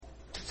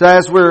So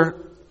as we're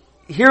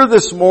here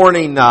this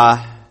morning,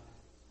 I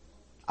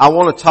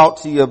want to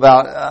talk to you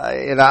about,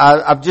 and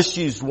I've just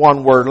used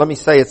one word. Let me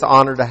say it's an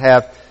honor to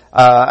have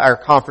our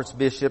conference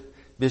bishop,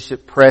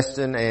 Bishop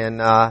Preston,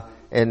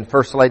 and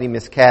First Lady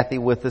Miss Kathy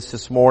with us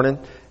this morning,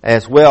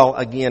 as well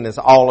again as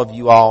all of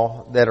you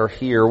all that are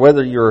here.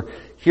 Whether you're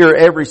here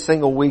every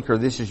single week or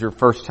this is your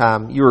first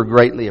time, you are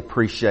greatly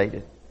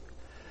appreciated.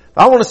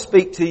 I want to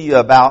speak to you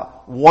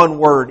about one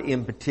word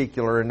in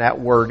particular, and that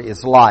word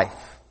is life.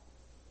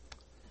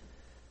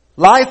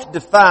 Life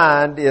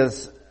defined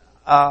is,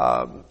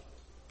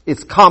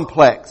 it's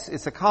complex.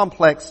 It's a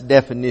complex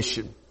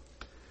definition.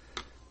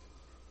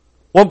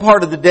 One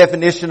part of the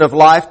definition of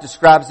life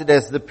describes it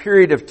as the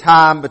period of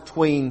time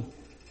between,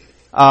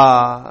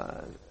 being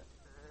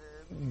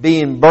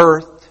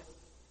birthed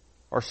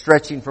or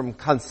stretching from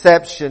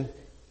conception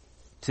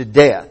to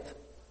death.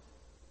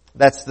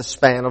 That's the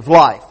span of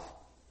life.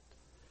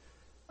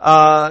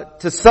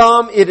 To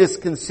some, it is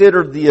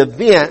considered the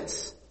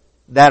events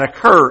that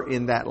occur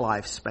in that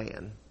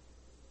lifespan.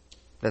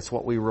 That's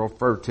what we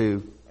refer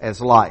to as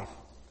life,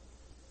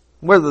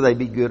 whether they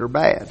be good or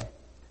bad.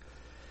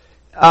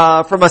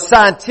 From a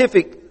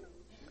scientific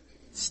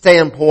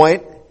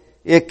standpoint,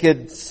 it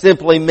could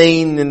simply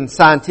mean in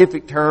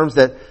scientific terms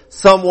that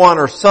someone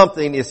or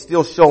something is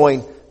still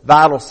showing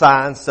vital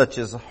signs such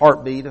as a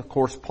heartbeat, of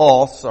course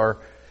pulse,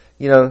 or,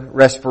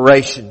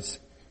 respirations.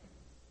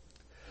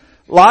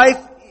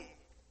 Life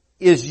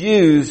is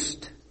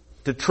used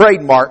to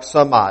trademark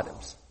some items.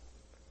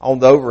 On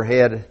the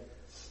overhead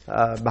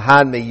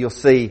behind me, you'll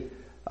see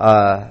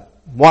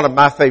one of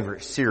my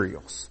favorite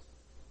cereals,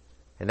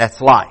 and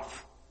that's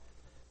Life.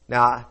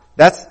 Now,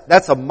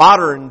 that's a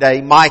modern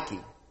day Mikey.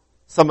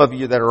 Some of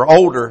you that are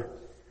older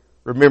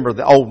remember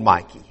the old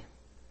Mikey.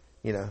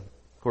 Of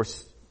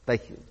course,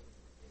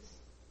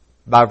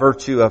 by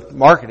virtue of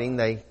marketing,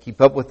 they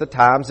keep up with the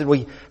times, and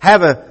we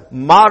have a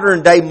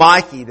modern day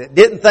Mikey that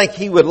didn't think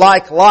he would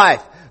like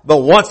Life, but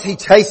once he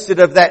tasted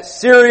of that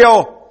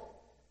cereal,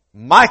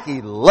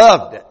 Mikey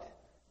loved it.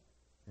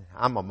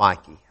 I'm a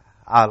Mikey.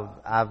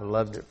 I've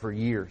loved it for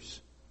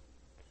years.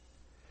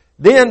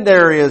 Then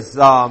there is,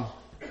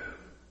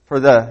 for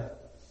the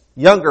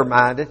younger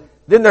minded,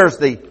 then there's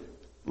the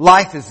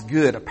Life is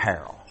Good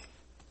apparel.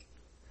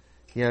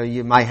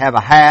 You might have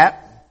a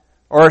hat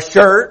or a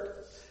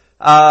shirt.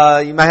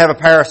 You might have a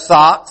pair of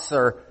socks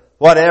or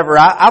whatever.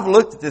 I've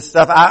looked at this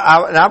stuff.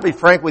 And I'll be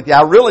frank with you.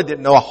 I really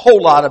didn't know a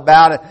whole lot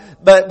about it,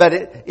 but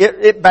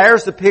it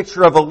bears the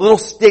picture of a little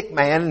stick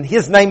man, and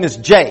his name is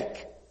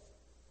Jake.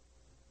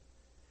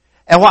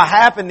 And what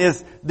happened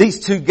is these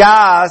two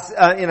guys,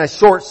 in a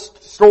short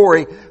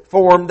story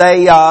form,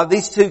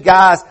 these two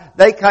guys,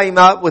 they came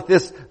up with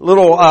this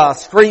little,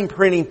 screen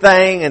printing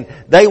thing, and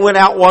they went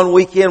out one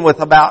weekend with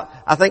about,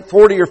 I think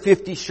 40 or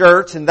 50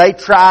 shirts, and they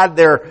tried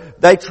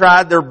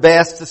their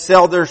best to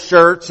sell their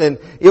shirts, and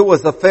it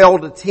was a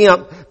failed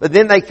attempt. But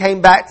then they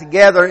came back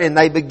together and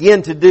they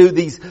began to do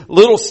these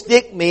little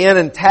stick men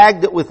and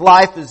tagged it with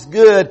Life is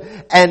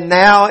Good, and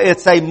now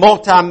it's a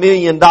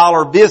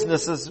multi-million-dollar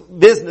business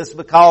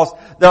because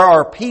there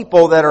are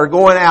people that are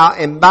going out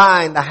and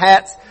buying the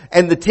hats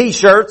and the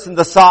t-shirts and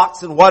the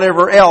socks and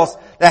whatever else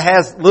that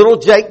has little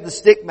Jake the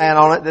stick man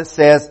on it that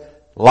says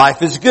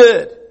Life is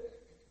Good.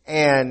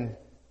 And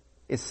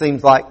it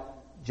seems like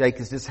Jake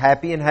is just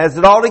happy and has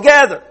it all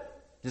together.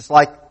 Just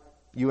like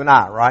you and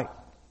I, right?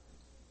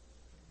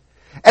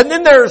 And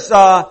then there's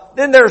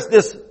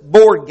this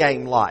board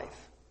game Life.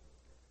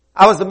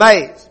 I was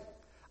amazed.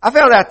 I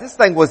found out this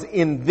thing was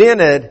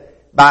invented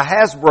by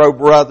Hasbro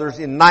Brothers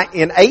in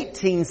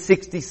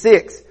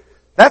 1866.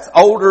 That's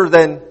older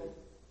than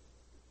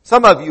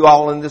some of you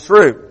all in this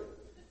room.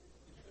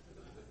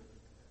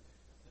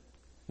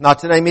 Not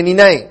to name any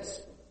names.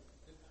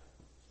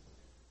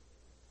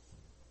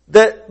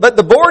 But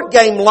the board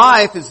game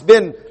Life has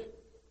been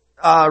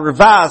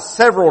revised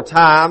several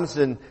times,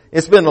 and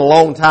it's been a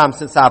long time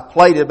since I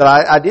played it, but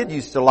I did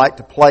used to like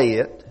to play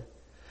it.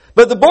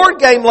 But the board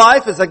game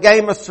Life is a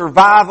game of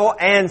survival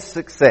and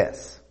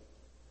success,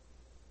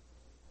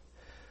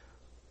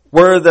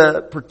 where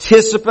the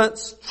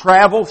participants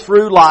travel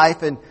through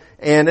life, and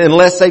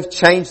unless they've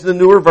changed the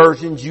newer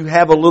versions, you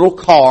have a little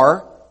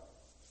car,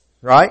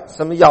 right?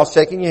 Some of y'all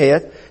shaking your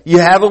head. You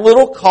have a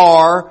little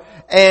car,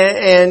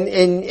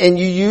 and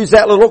you use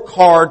that little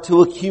card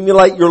to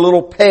accumulate your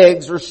little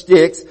pegs or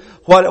sticks,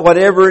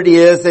 whatever it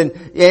is, and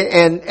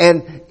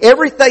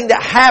everything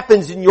that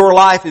happens in your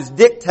life is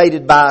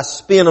dictated by a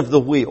spin of the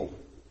wheel.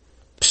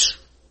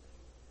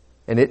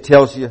 And it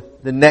tells you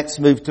the next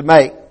move to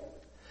make.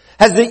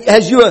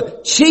 As you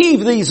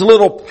achieve these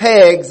little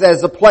pegs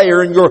as a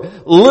player in your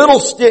little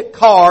stick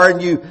car,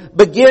 and you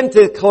begin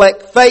to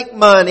collect fake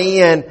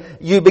money, and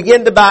you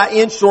begin to buy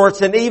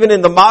insurance, and even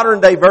in the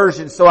modern day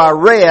version, so I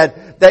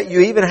read that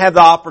you even have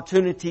the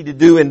opportunity to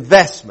do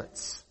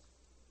investments.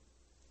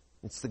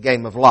 It's the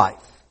game of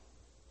life.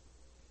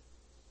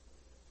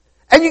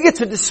 And you get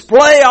to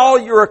display all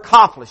your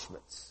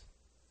accomplishments.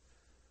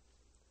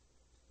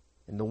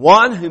 And the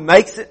one who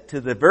makes it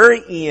to the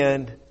very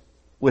end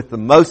with the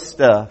most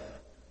stuff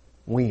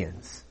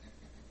wins.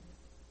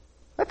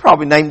 They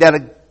probably named that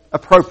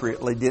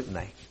appropriately, didn't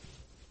they?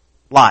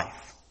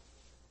 Life.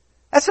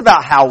 That's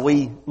about how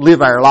we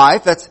live our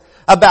life. That's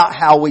about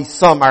how we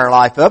sum our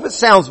life up. It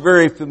sounds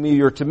very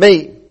familiar to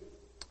me.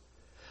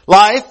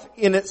 Life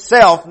in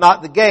itself,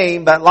 not the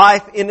game, but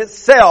life in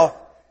itself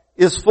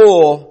is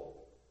full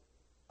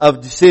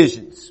of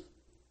decisions.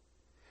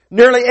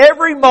 Nearly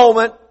every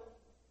moment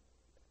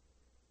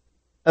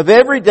of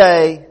every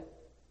day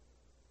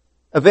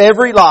of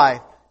every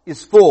life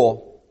is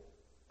full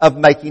of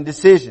making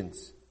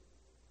decisions.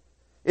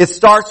 It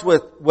starts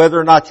with whether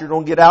or not you're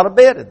going to get out of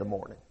bed in the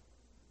morning.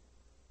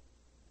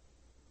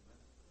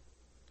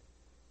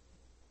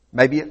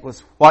 Maybe it was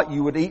what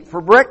you would eat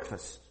for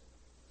breakfast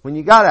when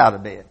you got out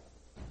of bed.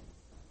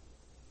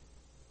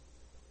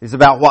 It's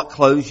about what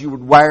clothes you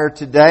would wear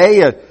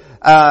today.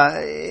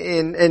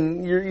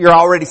 And you're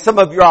already, some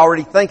of you are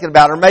already thinking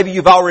about it, or maybe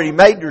you've already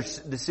made your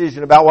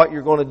decision about what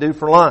you're going to do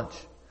for lunch.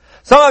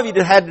 Some of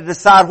you had to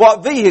decide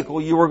what vehicle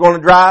you were going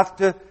to drive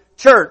to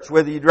church,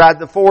 whether you drive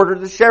the Ford or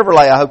the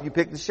Chevrolet. I hope you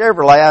picked the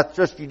Chevrolet. I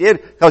trust you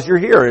did, because you're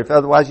here. If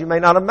otherwise, you may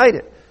not have made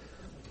it.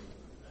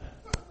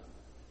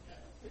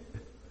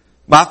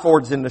 My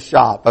Ford's in the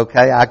shop,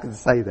 okay? I can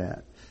say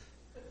that.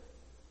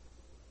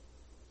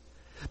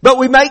 But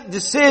we make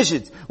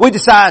decisions. We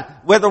decide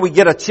whether we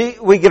get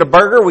a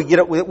burger, we get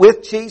it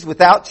with cheese,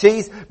 without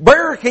cheese.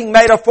 Burger King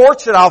made a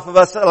fortune off of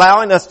us,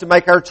 allowing us to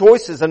make our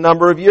choices a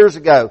number of years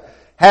ago.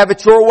 Have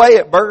it your way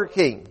at Burger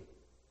King.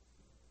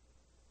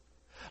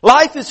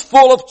 Life is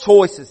full of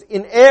choices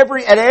at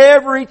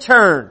every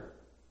turn.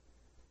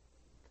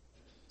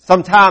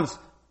 Sometimes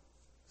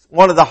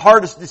one of the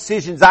hardest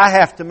decisions I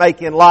have to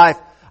make in life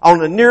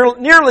on a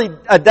nearly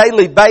a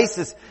daily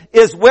basis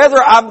is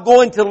whether I'm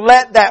going to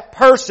let that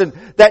person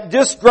that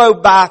just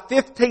drove by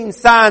 15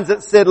 signs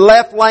that said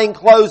left lane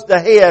closed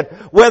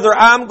ahead, whether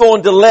I'm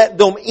going to let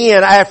them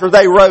in after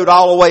they rode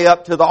all the way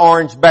up to the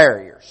orange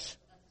barriers.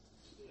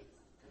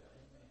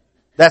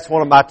 That's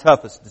one of my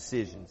toughest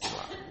decisions.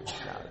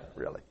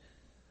 Really.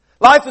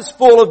 Life is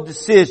full of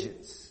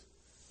decisions.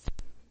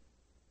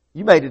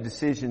 You made a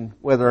decision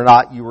whether or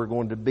not you were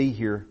going to be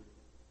here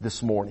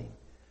this morning.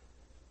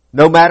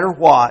 No matter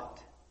what,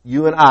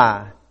 you and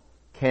I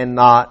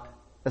cannot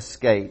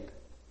escape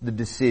the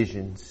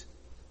decisions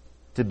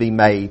to be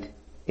made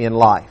in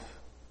life.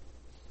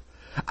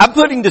 I'm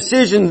putting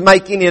decision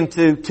making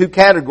into two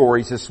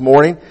categories this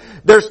morning.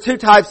 There's two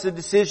types of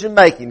decision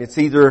making. It's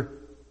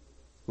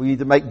we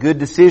either make good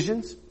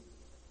decisions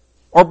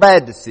or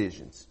bad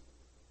decisions.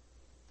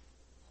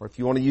 Or if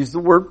you want to use the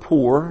word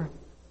poor,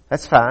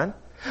 that's fine.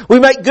 We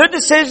make good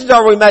decisions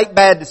or we make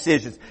bad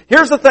decisions.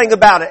 Here's the thing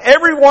about it.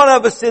 Every one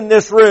of us in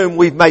this room,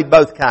 we've made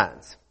both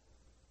kinds.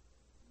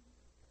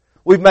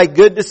 We've made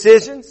good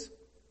decisions.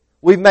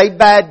 We've made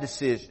bad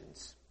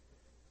decisions.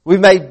 We've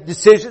made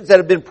decisions that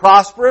have been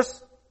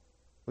prosperous.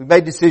 We've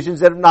made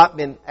decisions that have not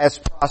been as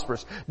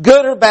prosperous.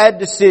 Good or bad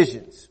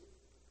decisions.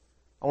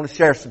 I want to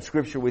share some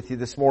scripture with you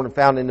this morning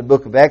found in the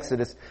book of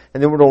Exodus,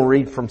 and then we're going to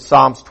read from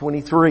Psalms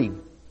 23.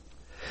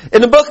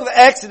 In the book of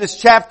Exodus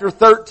chapter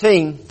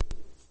 13,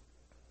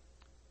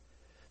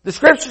 the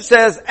scripture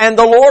says, "And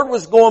the Lord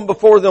was going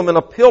before them in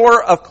a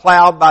pillar of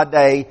cloud by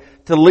day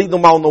to lead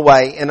them on the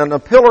way, and in a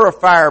pillar of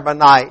fire by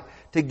night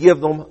to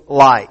give them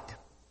light,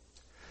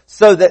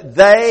 so that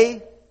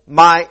they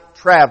might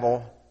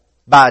travel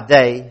by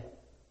day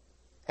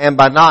and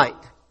by night."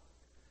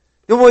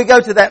 Then when we go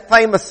to that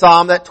famous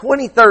psalm, that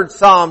 23rd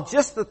psalm,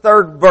 just the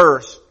third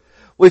verse,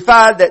 we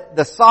find that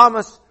the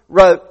psalmist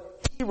wrote,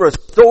 "He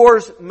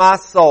restores my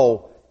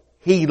soul.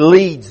 He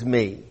leads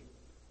me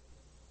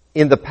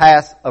in the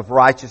path of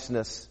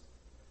righteousness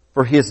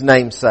for His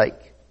name's sake."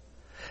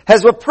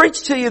 As I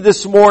preach to you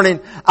this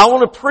morning, I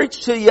want to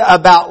preach to you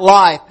about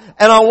life,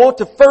 and I want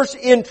to first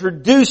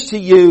introduce to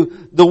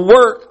you the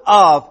work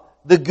of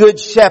the Good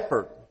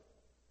Shepherd.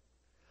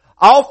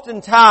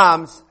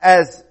 Oftentimes,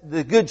 as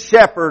the Good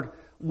Shepherd,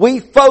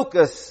 we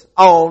focus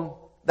on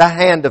the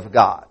hand of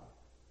God.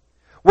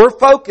 We're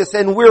focused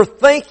and we're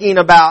thinking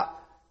about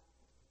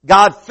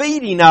God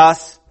feeding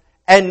us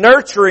and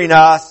nurturing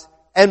us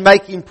and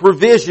making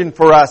provision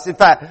for us. In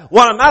fact,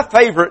 one of my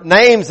favorite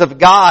names of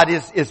God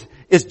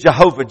is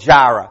Jehovah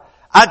Jireh.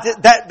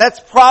 That's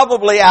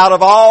probably out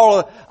of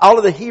all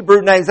of the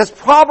Hebrew names, that's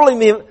probably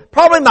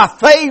my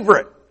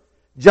favorite.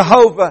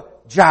 Jehovah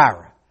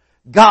Jireh.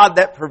 God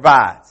that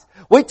provides.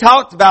 We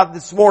talked about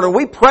this morning.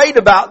 We prayed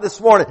about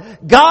this morning.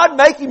 God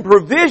making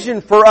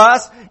provision for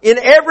us in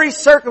every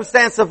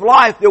circumstance of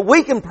life that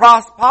we can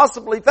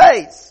possibly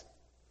face.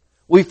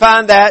 We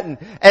find that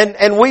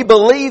and we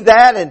believe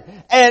that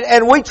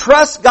and we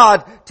trust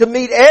God to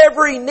meet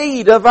every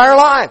need of our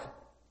life.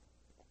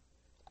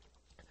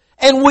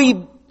 And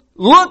we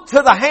look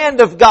to the hand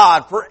of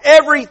God for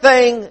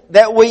everything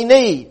that we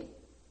need.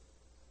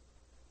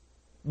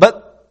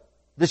 But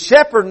the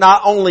shepherd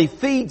not only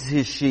feeds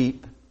his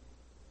sheep,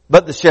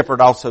 but the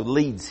shepherd also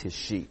leads his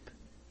sheep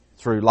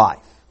through life.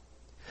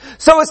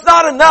 So it's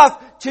not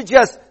enough to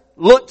just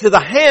look to the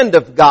hand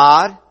of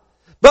God,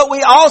 But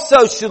we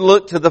also should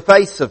look to the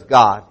face of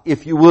God,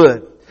 if you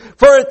would.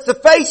 For it's the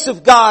face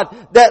of God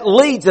that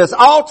leads us.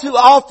 All too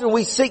often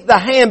we seek the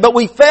hand, but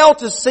we fail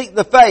to seek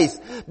the face.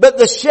 But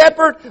the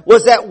shepherd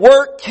was at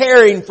work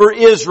caring for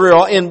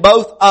Israel in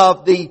both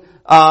of the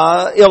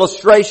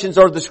illustrations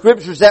or the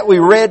scriptures that we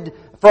read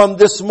from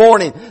this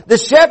morning. The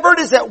shepherd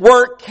is at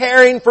work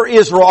caring for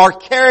Israel, or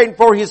caring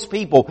for His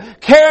people,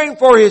 caring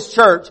for His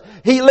church.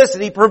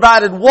 He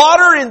provided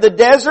water in the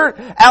desert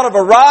out of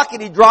a rock,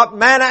 and He dropped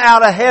manna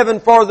out of heaven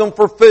for them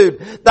for food.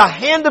 The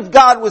hand of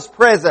God was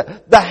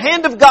present. The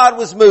hand of God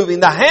was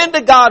moving. The hand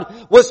of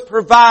God was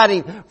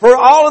providing for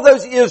all of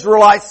those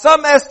Israelites.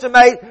 Some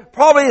estimate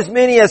probably as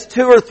many as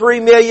 2 or 3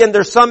 million.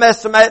 There's some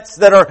estimates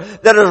that are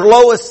as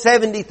low as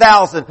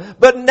 70,000.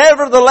 But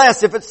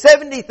nevertheless, if it's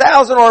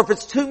 70,000 or if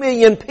it's 2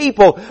 million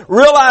people,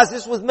 realize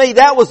this with me,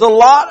 that was a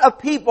lot of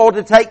people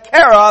to take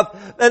care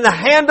of, and the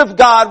hand of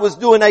God was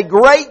doing a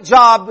great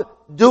job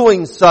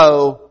doing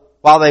so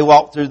while they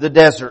walked through the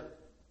desert.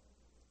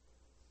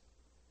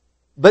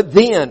 But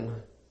then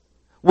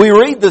we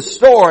read the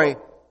story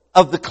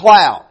of the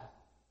cloud,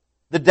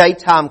 the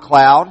daytime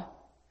cloud,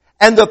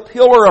 and the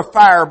pillar of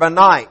fire by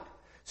night.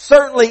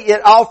 Certainly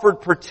it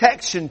offered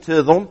protection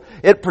to them.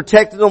 It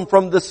protected them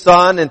from the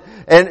sun,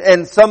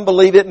 and some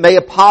believe it may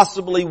have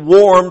possibly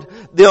warmed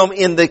them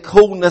in the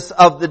coolness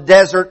of the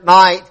desert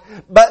night.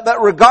 But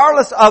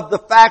regardless of the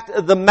fact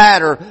of the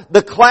matter,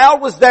 the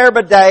cloud was there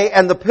by day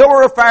and the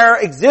pillar of fire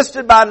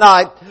existed by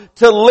night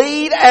to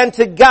lead and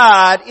to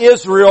guide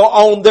Israel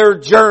on their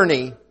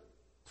journey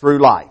through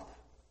life.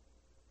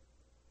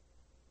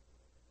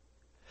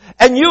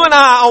 And you and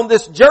I, on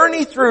this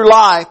journey through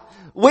life,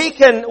 we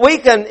can,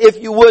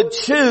 if you would,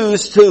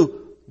 choose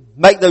to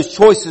make those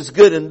choices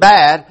good and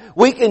bad.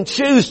 We can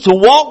choose to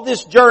walk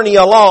this journey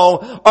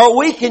alone, or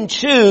we can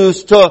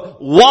choose to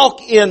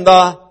walk in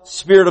the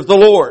Spirit of the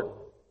Lord.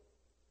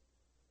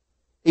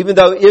 Even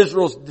though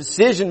Israel's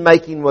decision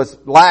making was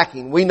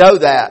lacking, we know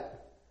that.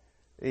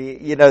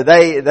 You know,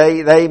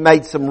 they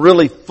made some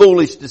really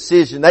foolish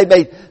decisions. They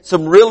made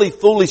some really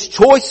foolish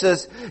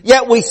choices.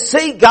 Yet we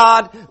see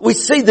God, we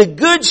see the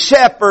Good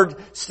Shepherd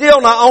still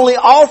not only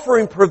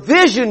offering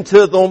provision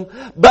to them,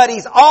 but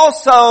He's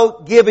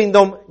also giving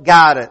them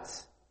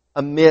guidance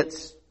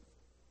amidst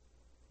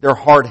their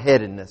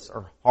hard-headedness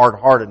or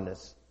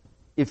hard-heartedness,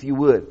 if you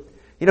would.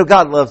 You know,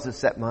 God loves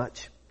us that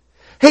much.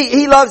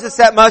 He loves us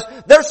that much.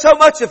 There's so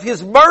much of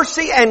His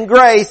mercy and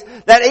grace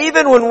that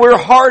even when we're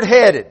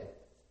hard-headed,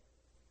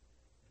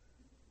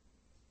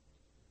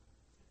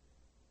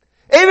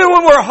 even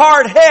when we're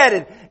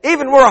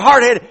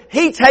hard-headed,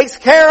 He takes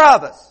care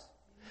of us.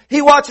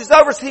 He watches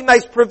over us. He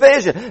makes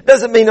provision.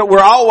 Doesn't mean that we're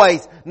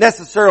always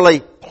necessarily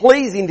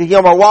pleasing to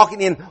Him or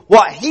walking in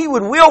what He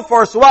would will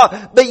for us.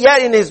 But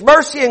yet in His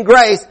mercy and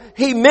grace,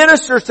 He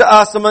ministers to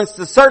us amongst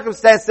the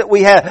circumstance that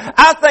we have.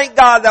 I thank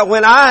God that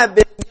when I have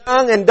been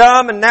young and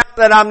dumb, and now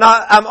that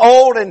I'm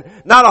old and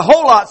not a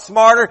whole lot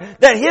smarter,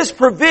 that His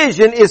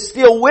provision is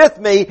still with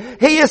me.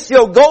 He is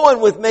still going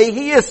with me.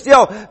 He is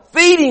still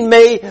feeding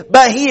me,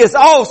 but He is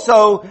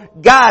also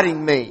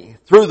guiding me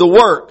through the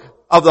work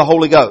of the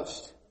Holy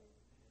Ghost.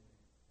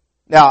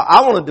 Now,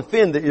 I want to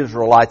defend the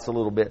Israelites a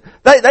little bit.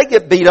 They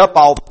get beat up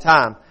all the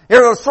time.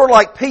 It's sort of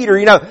like Peter.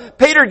 You know,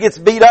 Peter gets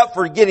beat up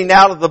for getting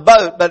out of the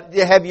boat, but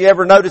have you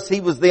ever noticed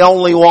he was the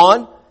only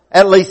one?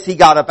 At least he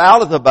got up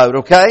out of the boat,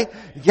 okay?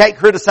 You can't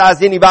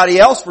criticize anybody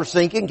else for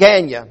sinking,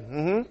 can you?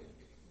 Mm-hmm.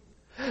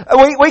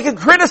 We can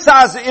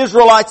criticize the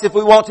Israelites if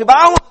we want to, but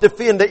I want to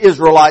defend the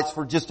Israelites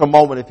for just a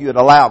moment, if you would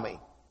allow me.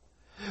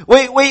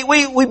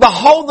 We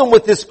behold them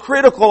with this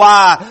critical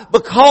eye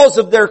because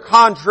of their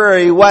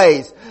contrary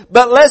ways.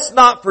 But let's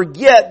not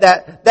forget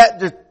that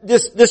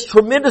this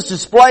tremendous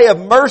display of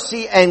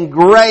mercy and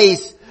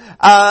grace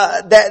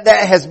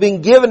that has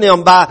been given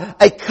them by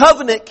a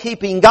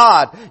covenant-keeping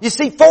God. You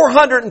see,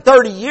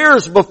 430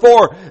 years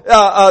before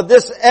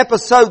this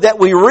episode that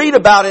we read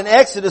about in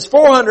Exodus,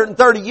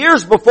 430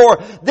 years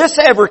before this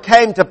ever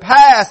came to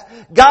pass,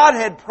 God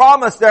had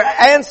promised their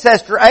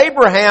ancestor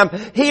Abraham,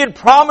 He had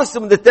promised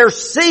them that their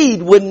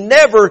seed would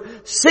never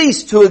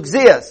cease to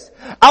exist.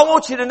 I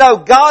want you to know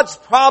God's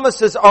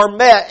promises are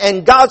met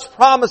and God's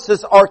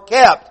promises are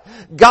kept.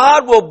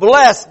 God will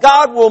bless.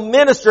 God will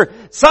minister.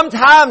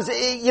 Sometimes,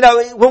 you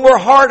know, when we're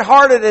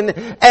hard-hearted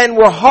and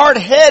we're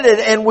hard-headed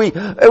and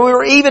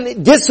we're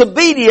even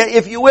disobedient,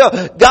 if you will,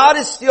 God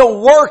is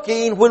still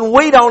working when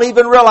we don't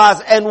even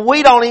realize, and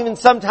we don't even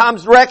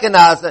sometimes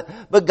recognize it.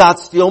 But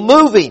God's still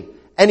moving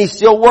and He's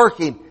still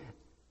working.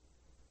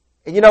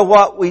 And you know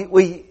what?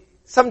 We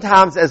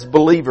sometimes as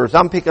believers,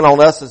 I'm picking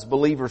on us as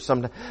believers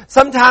sometimes.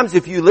 Sometimes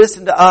if you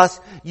listen to us,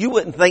 you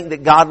wouldn't think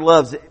that God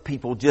loves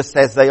people just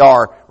as they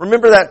are.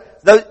 Remember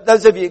that,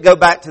 those of you that go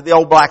back to the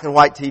old black and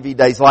white TV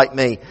days like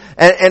me.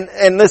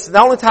 And listen,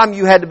 the only time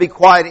you had to be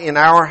quiet in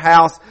our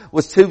house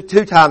was two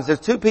times. There's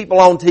two people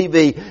on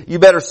TV. You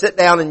better sit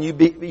down and you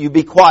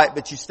be quiet,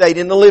 but you stayed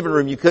in the living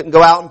room. You couldn't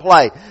go out and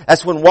play.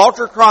 That's when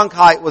Walter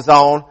Cronkite was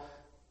on.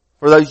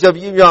 For those of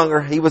you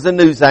younger, he was a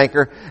news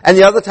anchor. And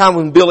the other time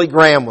when Billy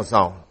Graham was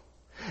on.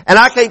 And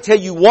I can't tell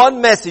you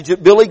one message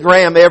that Billy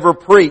Graham ever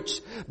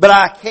preached, but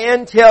I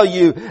can tell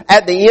you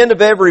at the end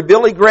of every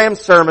Billy Graham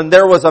sermon,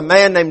 there was a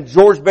man named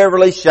George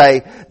Beverly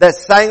Shea that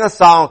sang a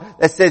song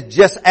that said,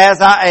 "Just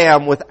as I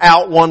am,"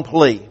 without one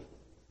plea.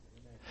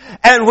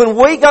 And when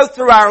we go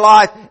through our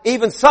life,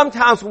 even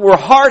sometimes when we're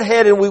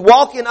hard-headed, we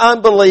walk in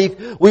unbelief,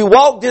 we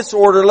walk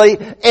disorderly,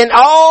 and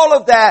all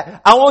of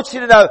that, I want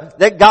you to know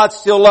that God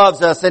still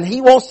loves us, and He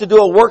wants to do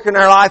a work in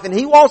our life, and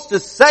He wants to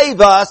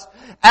save us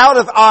out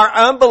of our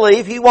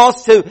unbelief. He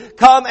wants to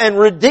come and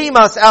redeem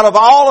us out of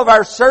all of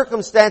our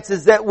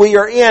circumstances that we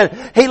are in.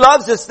 He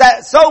loves us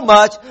that so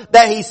much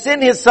that He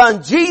sent His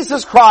Son,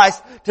 Jesus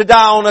Christ, to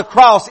die on a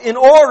cross in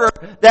order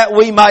that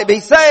we might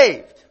be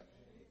saved.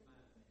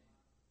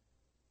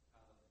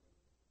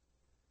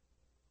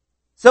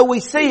 So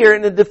we see here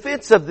in the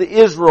defense of the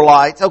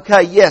Israelites,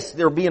 okay, yes,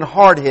 they're being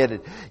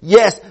hard-headed.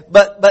 Yes,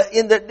 but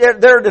in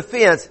their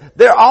defense,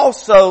 they're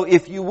also,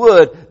 if you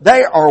would,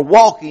 they are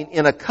walking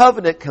in a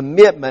covenant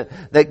commitment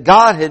that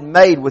God had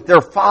made with their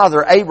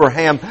father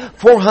Abraham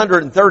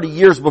 430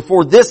 years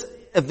before this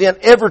event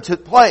ever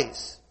took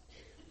place.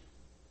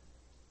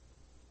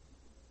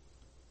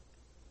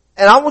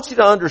 And I want you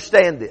to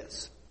understand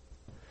this.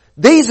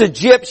 These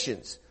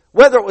Egyptians,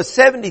 whether it was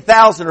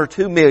 70,000 or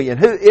 2 million,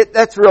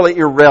 that's really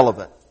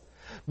irrelevant.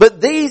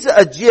 But these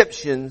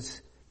Egyptians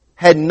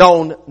had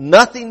known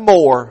nothing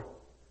more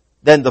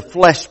than the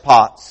flesh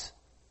pots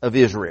of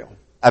Egypt,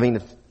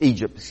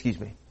 excuse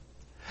me.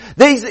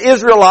 These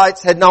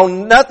Israelites had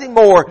known nothing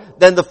more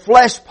than the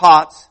flesh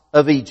pots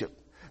of Egypt.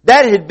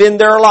 That had been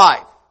their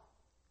life.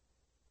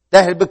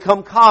 That had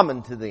become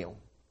common to them.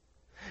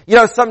 You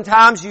know,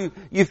 sometimes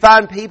you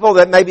find people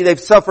that maybe they've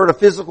suffered a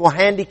physical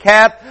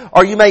handicap,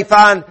 or you may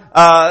find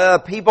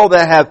people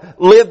that have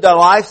lived a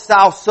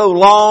lifestyle so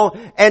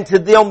long, and to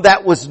them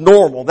that was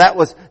normal. That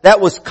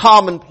was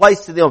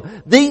commonplace to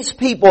them. These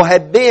people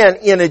had been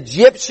in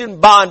Egyptian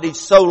bondage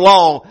so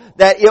long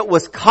that it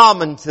was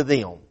common to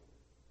them.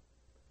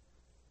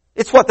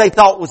 It's what they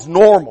thought was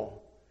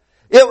normal.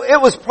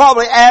 It was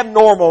probably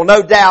abnormal,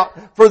 no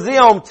doubt, for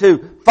them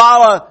to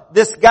follow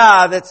this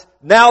guy that's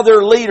now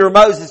their leader,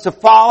 Moses, to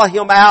follow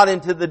him out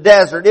into the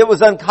desert. It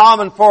was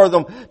uncommon for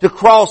them to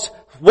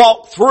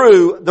walk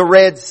through the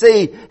Red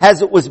Sea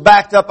as it was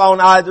backed up on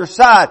either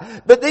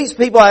side. But these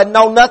people had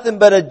known nothing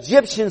but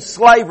Egyptian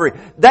slavery.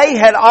 They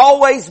had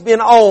always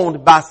been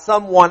owned by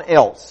someone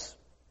else.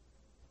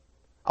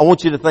 I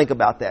want you to think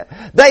about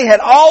that. They had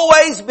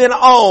always been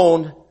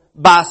owned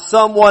by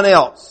someone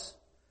else.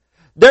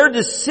 Their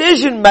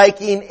decision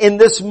making in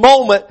this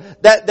moment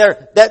that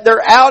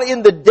they're out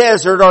in the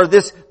desert, or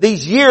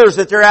these years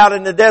that they're out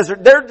in the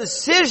desert, their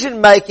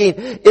decision making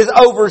is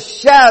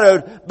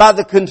overshadowed by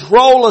the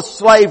control of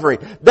slavery.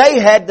 They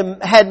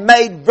had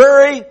made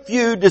very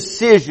few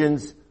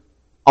decisions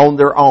on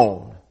their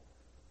own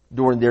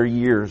during their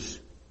years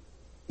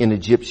in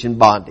Egyptian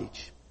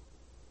bondage.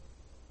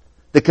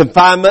 The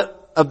confinement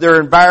of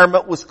their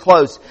environment was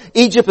close.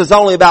 Egypt is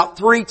only about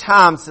 3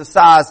 times the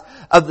size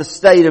of the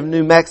state of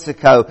New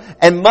Mexico,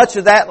 and much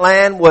of that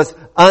land was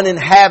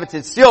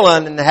uninhabited, still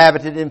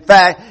uninhabited. In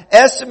fact,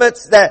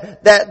 estimates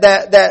that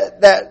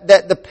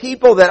the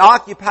people that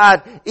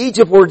occupied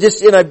Egypt were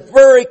just in a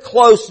very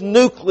close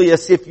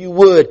nucleus, if you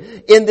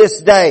would, in this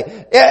day.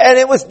 And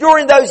it was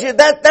during those years,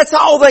 that's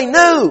all they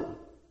knew.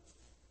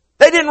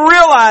 They didn't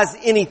realize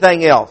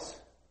anything else.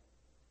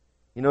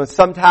 You know,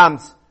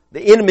 sometimes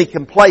the enemy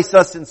can place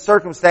us in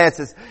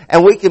circumstances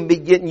and we can be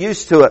getting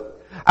used to it.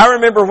 I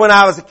remember when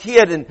I was a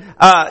kid and,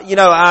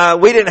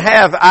 we didn't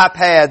have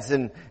iPads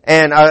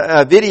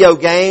and video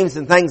games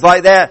and things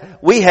like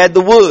that. We had the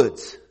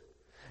woods.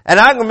 And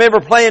I can remember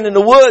playing in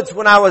the woods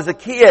when I was a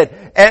kid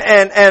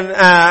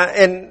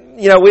and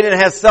we didn't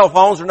have cell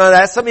phones or none of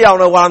that. Some of y'all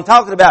know what I'm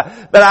talking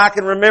about. But I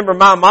can remember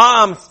my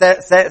mom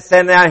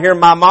standing out here,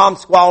 my mom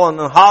squalling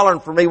and hollering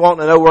for me,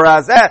 wanting to know where I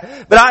was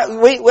at. But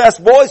us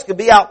boys could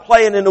be out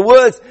playing in the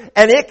woods,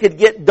 and it could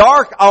get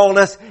dark on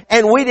us,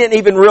 and we didn't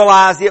even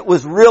realize it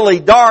was really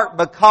dark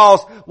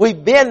because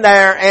we've been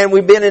there and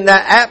we've been in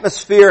that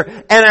atmosphere,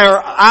 and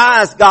our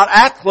eyes got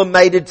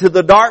acclimated to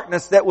the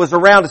darkness that was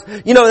around us.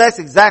 You know, that's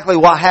exactly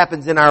what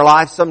happens in our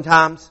life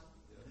sometimes.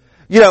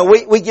 You know,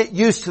 we get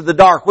used to the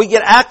dark. We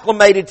get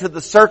acclimated to the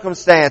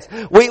circumstance.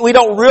 We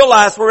don't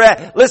realize where we're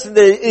at. Listen,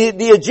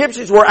 the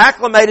Egyptians were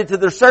acclimated to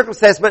their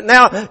circumstance, but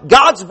now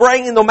God's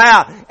bringing them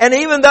out. And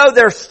even though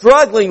they're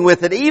struggling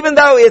with it, even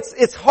though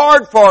it's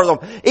hard for them,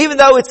 even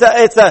though it's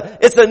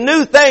a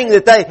new thing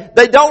that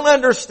they don't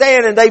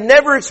understand and they've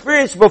never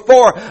experienced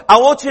before, I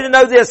want you to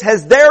know this: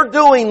 as they're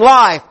doing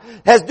life,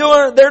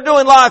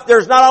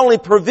 there's not only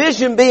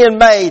provision being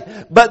made,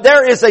 but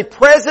there is a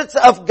presence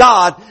of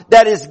God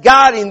that is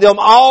guiding them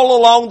all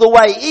along the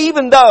way.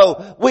 Even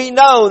though we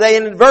know they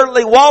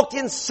inadvertently walked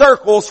in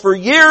circles for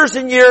years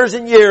and years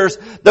and years,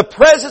 the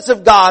presence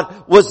of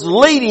God was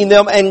leading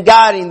them and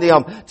guiding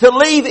them. To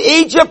leave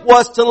Egypt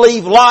was to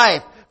leave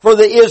life. for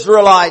the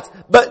Israelites,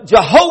 but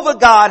Jehovah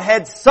God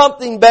had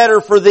something better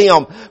for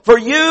them. For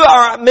you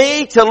or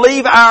me to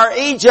leave our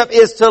Egypt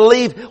is to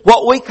leave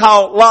what we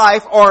call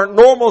life or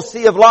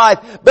normalcy of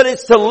life, but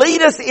it's to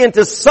lead us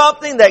into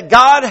something that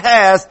God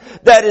has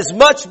that is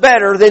much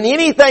better than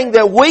anything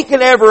that we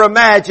can ever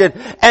imagine.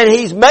 And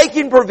He's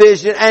making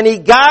provision and He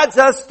guides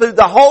us through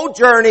the whole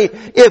journey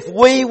if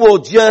we will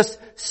just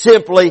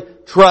simply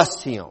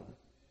trust Him.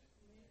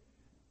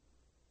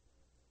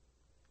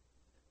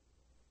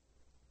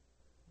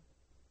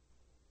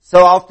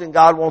 So often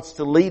God wants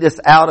to lead us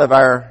out of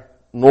our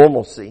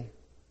normalcy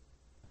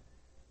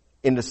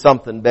into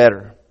something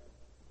better.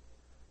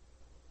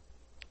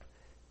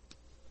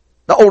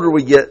 The older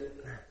we get,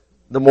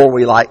 the more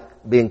we like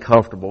being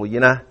comfortable,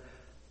 you know.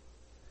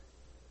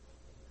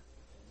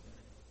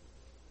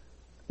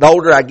 The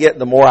older I get,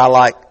 the more I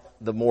like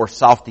the more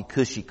softy,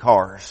 cushy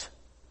cars.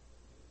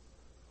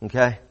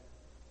 Okay?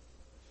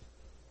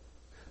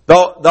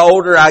 The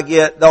older I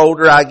get,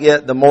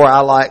 the more I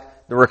like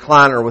the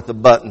recliner with the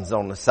buttons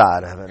on the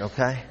side of it,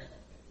 okay?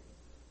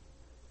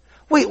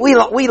 We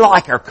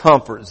like our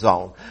comfort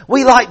zone.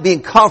 We like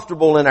being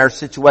comfortable in our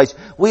situation.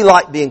 We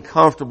like being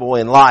comfortable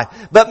in life.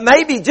 But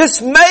maybe,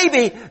 just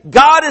maybe,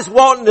 God is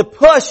wanting to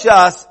push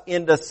us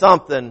into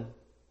something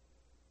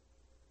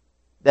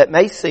that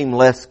may seem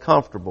less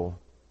comfortable,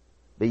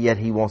 but yet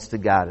He wants to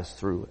guide us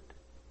through it.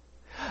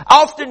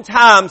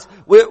 Oftentimes,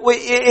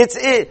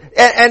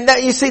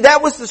 you see, that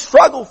was the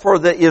struggle for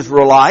the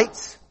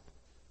Israelites.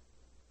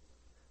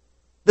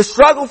 The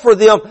struggle for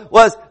them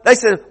was, they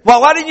said,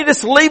 well, why didn't you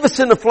just leave us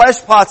in the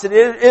flesh pots in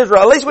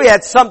Israel? At least we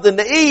had something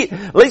to eat.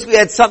 At least we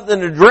had something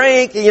to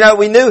drink. You know,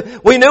 we knew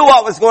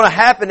what was going to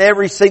happen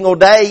every single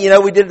day. You know,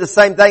 we did the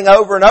same thing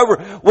over and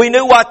over. We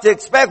knew what to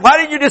expect. Why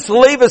didn't you just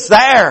leave us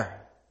there?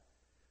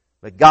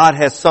 But God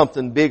has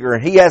something bigger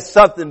and He has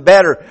something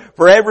better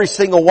for every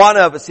single one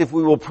of us if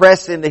we will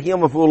press into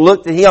Him, if we'll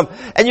look to Him.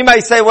 And you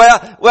may say,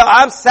 well,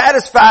 I'm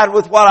satisfied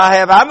with what I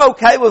have. I'm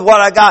okay with what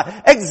I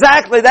got.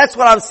 Exactly, that's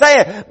what I'm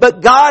saying.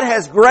 But God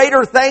has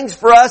greater things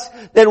for us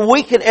than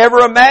we can ever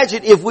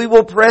imagine if we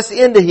will press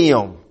into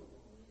Him.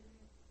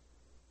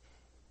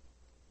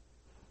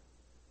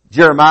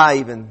 Jeremiah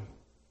even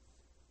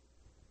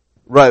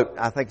wrote,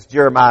 I think it's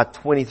Jeremiah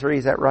 23,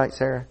 is that right,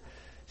 Sarah?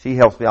 She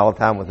helps me all the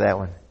time with that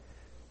one.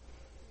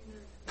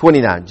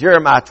 29,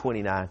 Jeremiah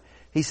 29.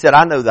 He said,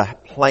 I know the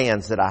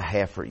plans that I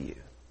have for you.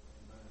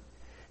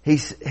 He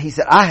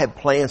said, I have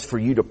plans for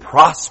you to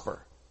prosper.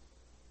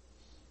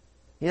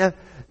 You know,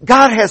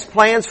 God has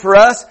plans for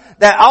us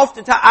that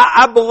oftentimes,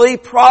 I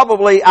believe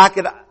probably I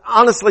could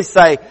honestly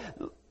say,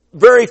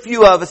 very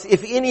few of us,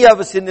 if any of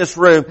us in this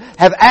room,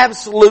 have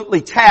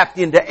absolutely tapped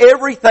into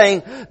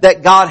everything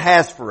that God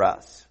has for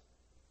us.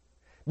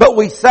 But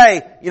we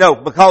say, you know,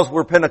 because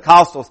we're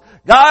Pentecostals,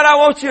 God, I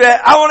want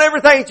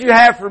everything that you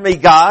have for me,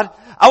 God.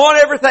 I want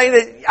everything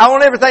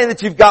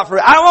that you've got for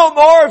me. I want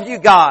more of you,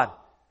 God.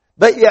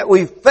 But yet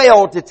we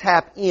fail to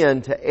tap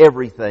into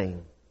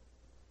everything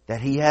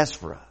that He has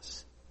for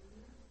us.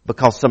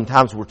 Because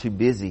sometimes we're too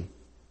busy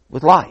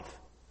with life.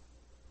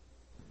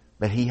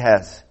 But He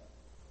has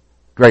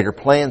greater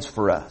plans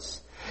for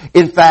us.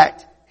 In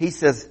fact,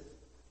 Jesus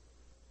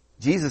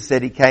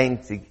said He came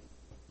to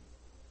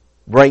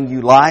bring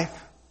you life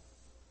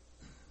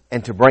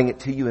and to bring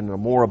it to you in a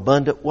more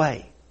abundant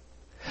way.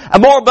 A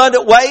more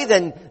abundant way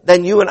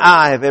than you and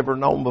I have ever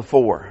known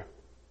before.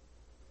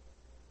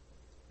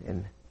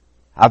 And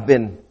I've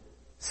been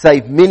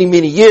saved many,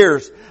 many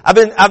years. I've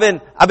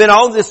been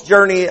on this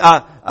journey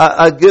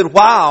a good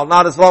while.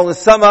 Not as long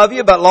as some of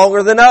you, but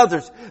longer than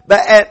others.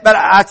 But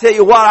I tell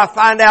you what, I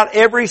find out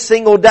every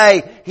single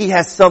day He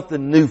has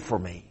something new for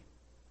me.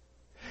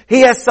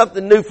 He has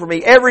something new for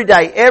me every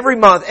day, every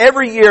month,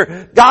 every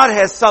year. God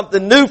has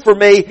something new for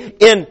me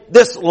in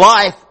this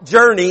life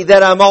journey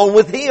that I'm on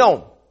with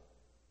Him.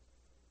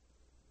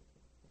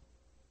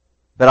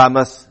 But I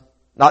must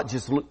not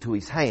just look to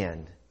His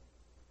hand,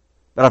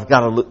 but I've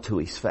got to look to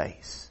His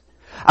face.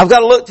 I've got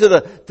to look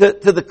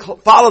to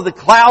follow the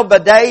cloud by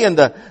day and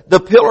the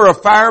pillar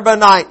of fire by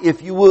night,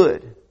 if you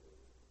would.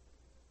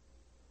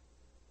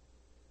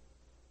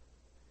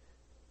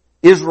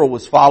 Israel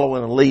was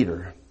following a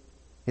leader.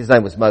 His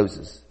name was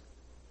Moses.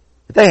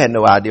 But they had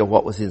no idea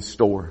what was in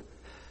store.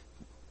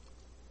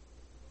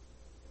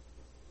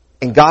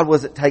 And God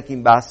wasn't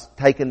taken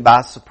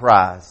by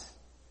surprise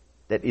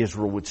that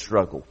Israel would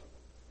struggle.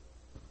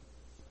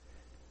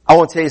 I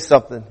want to tell you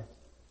something.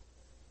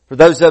 For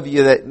those of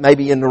you that may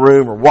be in the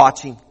room or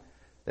watching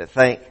that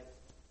think,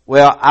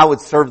 well, I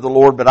would serve the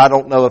Lord, but I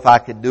don't know if I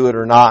could do it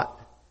or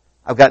not.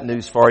 I've got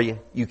news for you.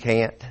 You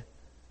can't.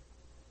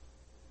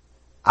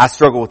 I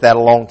struggled with that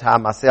a long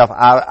time myself.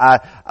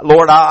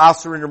 Lord, I'll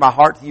surrender my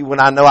heart to you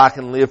when I know I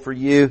can live for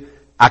you.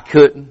 I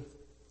couldn't.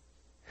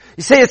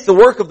 You see, it's the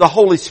work of the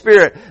Holy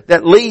Spirit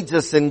that leads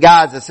us and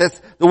guides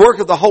us. the work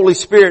of the Holy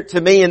Spirit to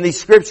me in these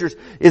scriptures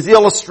is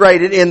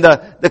illustrated in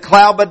the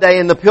cloud by day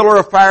and the pillar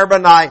of fire by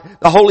night.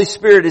 The Holy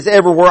Spirit is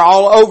everywhere,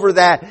 all over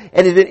that,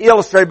 and is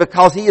illustrated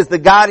because He is the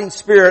guiding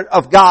Spirit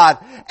of God.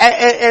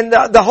 And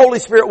the Holy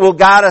Spirit will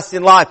guide us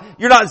in life.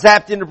 You're not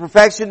zapped into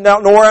perfection,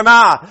 nor am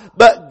I.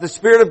 But the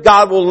Spirit of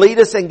God will lead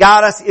us and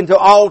guide us into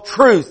all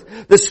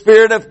truth. The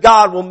Spirit of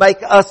God will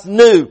make us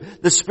new.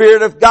 The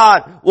Spirit of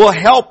God will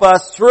help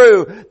us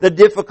through the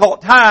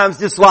difficult times,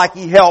 just like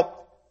He helped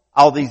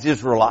all these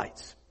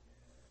Israelites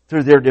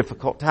through their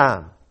difficult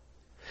time.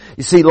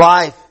 You see,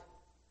 life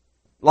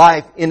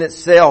in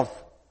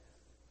itself,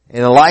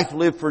 and a life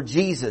lived for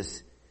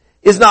Jesus,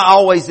 is not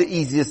always the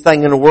easiest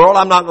thing in the world.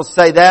 I'm not going to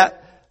say that.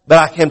 But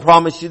I can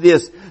promise you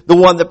this, the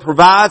one that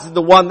provides and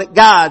the one that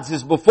guides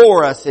is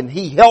before us, and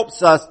He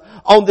helps us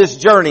on this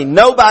journey.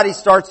 Nobody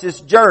starts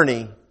this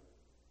journey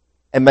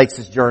and makes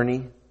this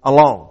journey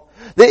alone.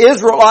 The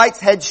Israelites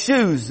had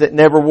shoes that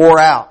never wore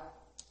out.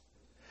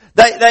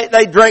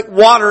 They drank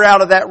water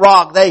out of that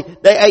rock. They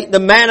ate the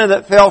manna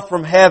that fell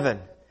from heaven.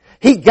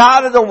 He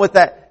guided them with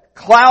that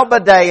cloud by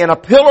day and a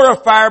pillar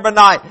of fire by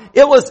night.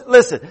 It was,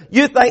 listen,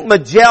 you think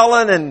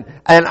Magellan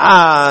and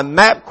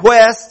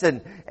MapQuest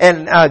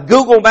and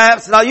Google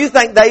Maps and all, you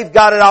think they've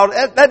got it all.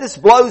 That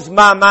just blows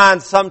my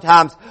mind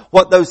sometimes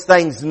what those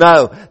things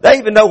know. They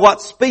even know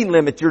what speed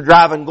limit you're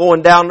driving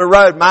going down the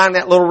road. Mine,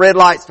 that little red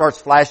light starts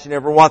flashing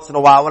every once in a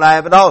while when I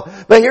have it on.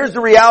 But here's the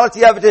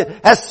reality of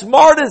it. As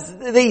smart as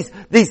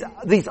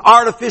these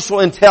artificial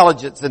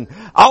intelligence and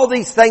all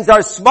these things are,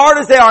 as smart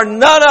as they are,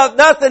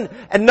 nothing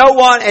and no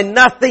one and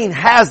nothing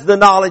has the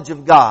knowledge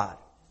of God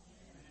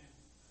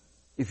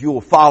if you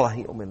will follow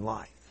Him in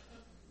life.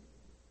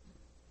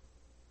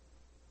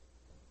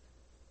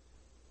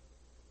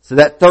 So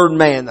that third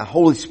man, the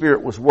Holy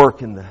Spirit was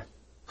working the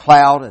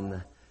cloud and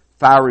the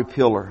fiery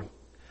pillar.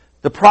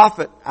 The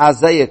prophet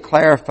Isaiah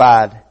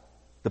clarified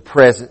the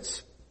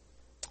presence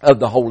of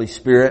the Holy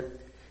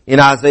Spirit. In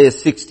Isaiah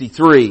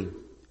 63,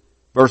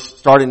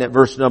 starting at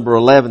verse number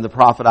 11, the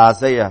prophet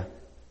Isaiah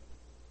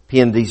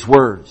penned these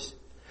words.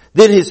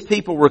 Then His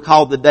people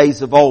recalled the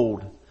days of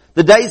old,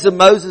 the days of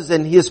Moses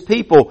and his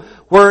people.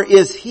 Where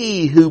is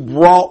He who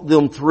brought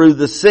them through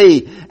the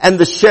sea and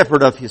the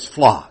shepherd of His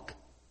flock?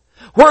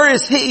 Where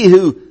is He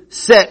who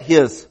set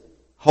His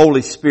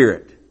Holy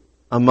Spirit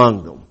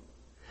among them?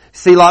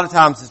 See, a lot of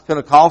times as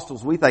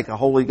Pentecostals, we think a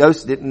Holy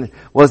Ghost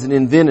wasn't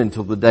invented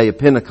until the day of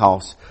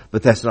Pentecost.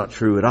 But that's not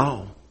true at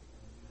all.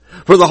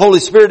 For the Holy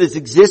Spirit has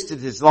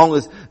existed as long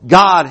as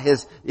God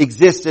has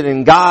existed,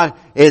 and God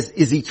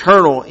is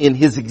eternal in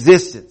His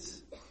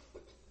existence.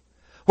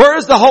 Where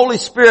is the Holy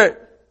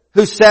Spirit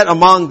who sat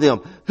among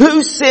them?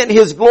 Who sent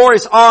His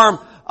glorious arm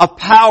of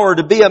power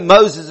to be at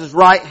Moses'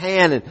 right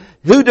hand, and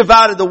who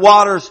divided the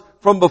waters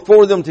from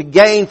before them to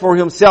gain for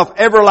Himself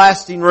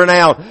everlasting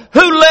renown?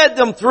 Who led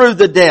them through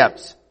the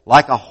depths?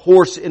 Like a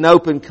horse in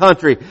open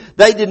country,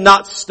 they did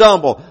not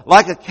stumble.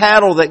 Like a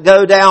cattle that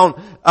go down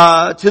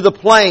to the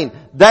plain,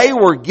 they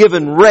were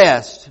given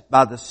rest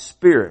by the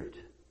Spirit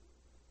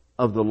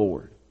of the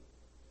Lord.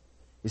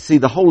 You see,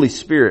 the Holy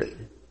Spirit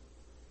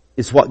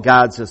is what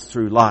guides us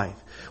through life.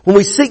 When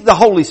we seek the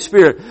Holy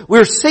Spirit,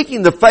 we're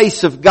seeking the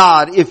face of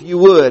God, if you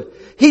would.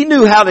 He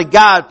knew how to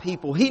guide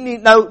people. He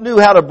knew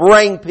how to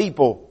bring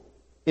people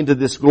into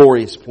this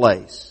glorious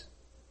place.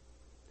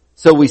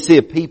 So we see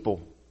a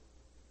people,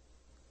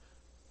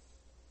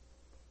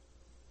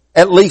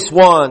 at least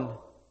one,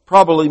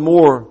 probably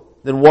more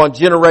than one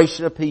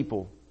generation of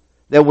people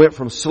that went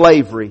from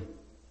slavery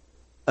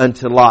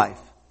unto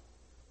life.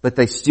 But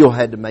they still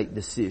had to make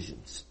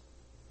decisions.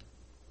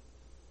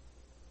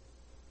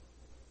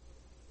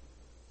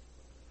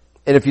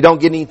 And if you don't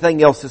get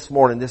anything else this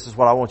morning, this is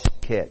what I want you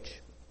to catch.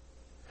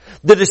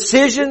 The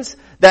decisions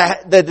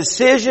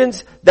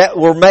that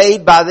were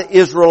made by the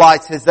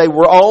Israelites as they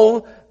were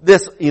on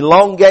this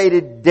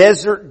elongated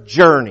desert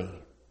journey,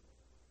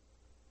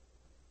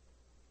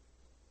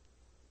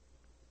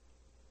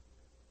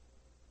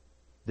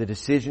 the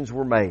decisions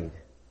were made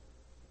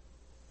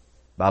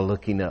by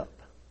looking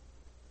up.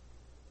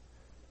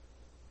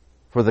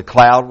 For the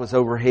cloud was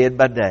overhead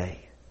by day,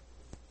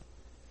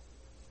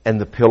 and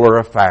the pillar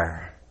of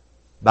fire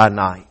by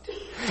night.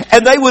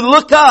 And they would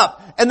look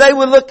up, and they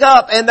would look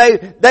up, and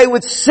they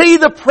would see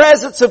the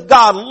presence of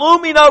God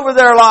looming over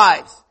their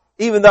lives,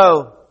 even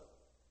though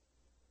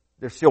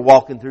they're still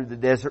walking through the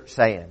desert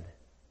sand.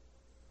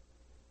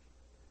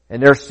 And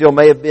there still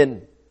may have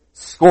been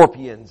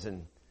scorpions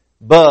and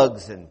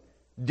bugs and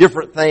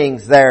different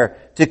things there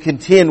to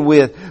contend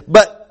with.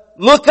 But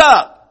look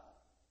up.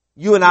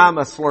 You and I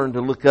must learn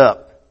to look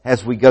up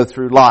as we go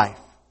through life.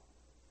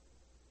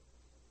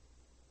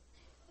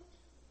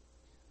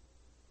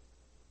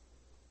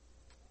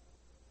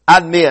 I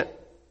admit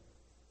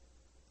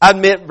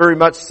very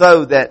much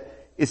so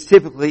that it's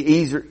typically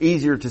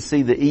easier to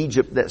see the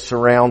Egypt that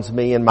surrounds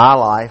me in my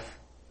life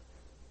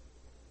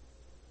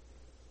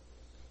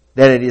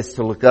than it is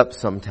to look up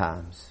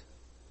sometimes.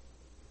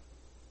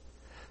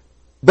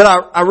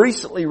 But I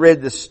recently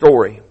read this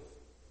story,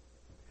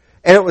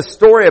 and it was a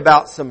story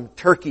about some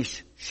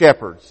Turkish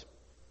shepherds.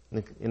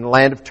 In the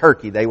land of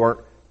Turkey, they weren't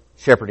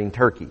shepherding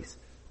turkeys.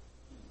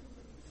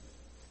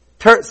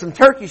 Some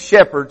Turkey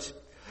shepherds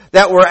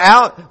that were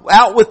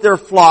out with their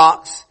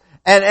flocks,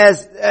 and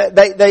as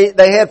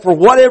they had, for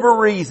whatever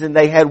reason,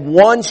 they had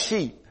one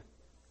sheep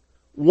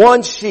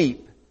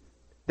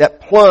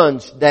that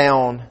plunged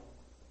down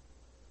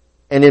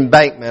an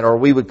embankment, or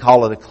we would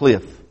call it a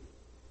cliff.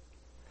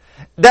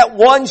 That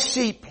one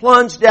sheep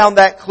plunged down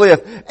that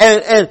cliff,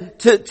 and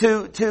to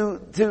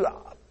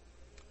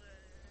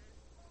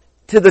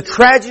the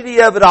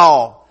tragedy of it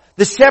all,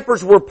 the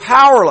shepherds were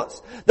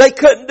powerless. They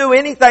couldn't do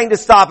anything to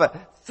stop it.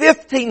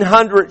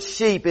 1,500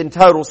 sheep in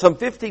total, some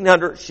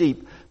 1,500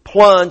 sheep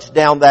plunged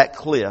down that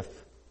cliff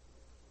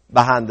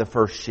behind the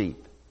first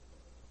sheep.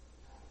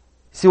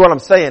 See, what I'm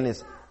saying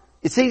is,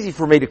 it's easy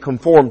for me to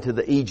conform to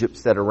the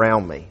Egypts that are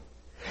around me.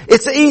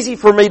 It's easy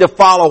for me to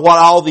follow what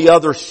all the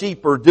other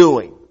sheep are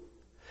doing.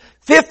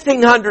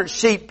 1,500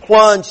 sheep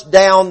plunged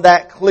down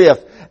that cliff.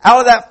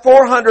 Out of that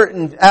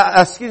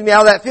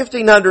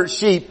 1,500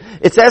 sheep,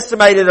 it's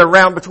estimated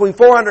around between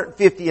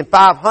 450 and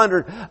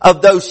 500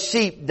 of those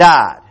sheep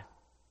died.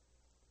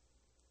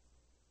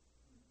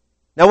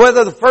 Now,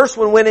 whether the first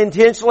one went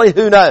intentionally,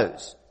 who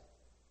knows?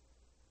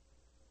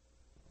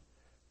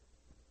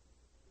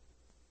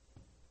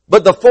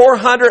 But the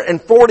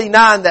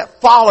 449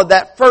 that followed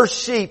that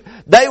first sheep,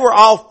 they were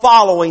all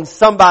following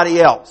somebody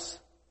else.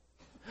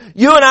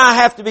 You and I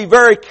have to be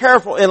very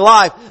careful in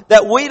life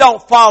that we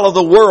don't follow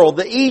the world,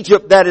 the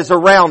Egypt that is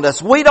around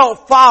us. We don't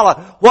follow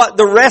what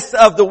the rest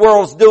of the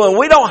world's doing.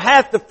 We don't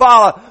have to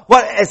follow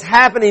what is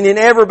happening in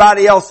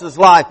everybody else's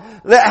life.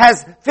 That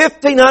has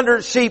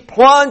 1,500 sheep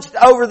plunged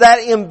over that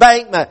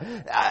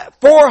embankment.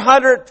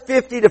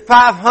 450 to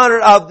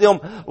 500 of them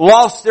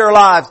lost their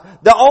lives.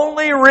 The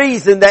only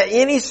reason that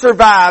any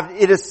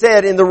survived, it is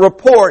said in the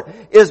report,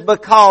 is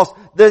because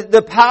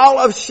the pile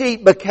of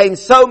sheep became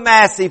so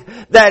massive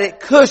that it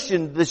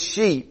cushioned the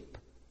sheep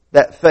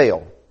that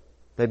fell.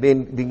 They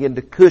began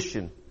to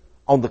cushion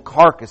on the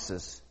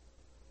carcasses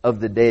of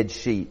the dead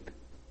sheep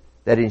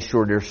that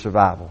ensured their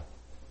survival.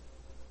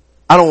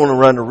 I don't want to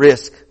run the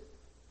risk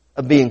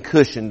of being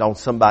cushioned on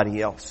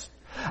somebody else.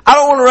 I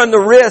don't want to run the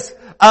risk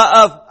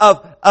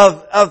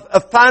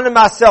of finding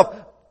myself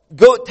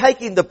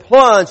taking the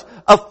plunge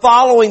of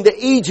following the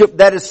Egypt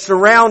that is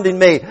surrounding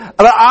me.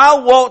 But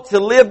I want to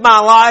live my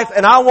life,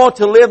 and I want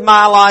to live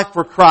my life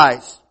for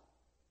Christ.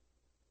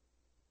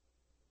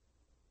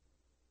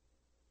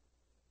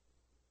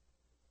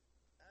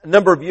 A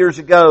number of years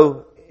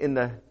ago, in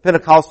the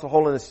Pentecostal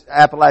Holiness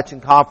Appalachian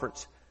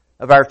Conference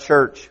of our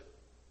church,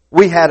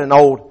 we had an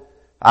old,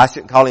 I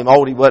shouldn't call him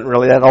old, he wasn't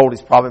really that old,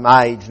 he's probably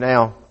my age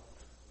now.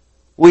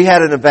 We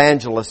had an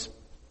evangelist,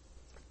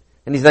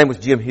 and his name was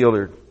Jim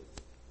Hilliard.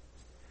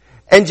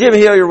 And Jim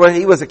Hilliard,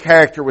 he was a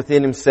character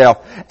within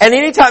himself. And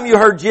anytime you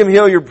heard Jim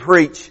Hilliard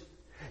preach,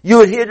 you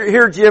would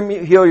hear Jim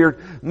Hilliard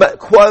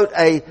quote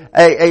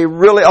a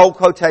really old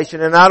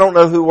quotation, and I don't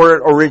know where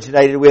it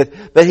originated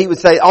with, but he would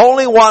say,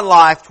 only one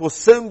life will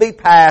soon be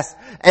passed,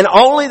 and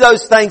only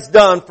those things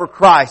done for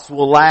Christ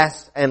will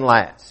last and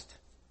last.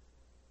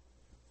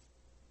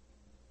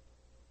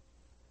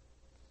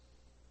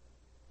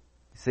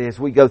 See, as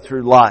we go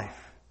through life,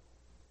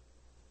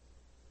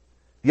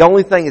 the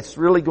only thing that's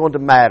really going to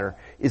matter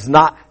is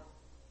not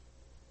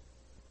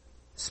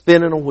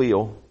spinning a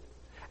wheel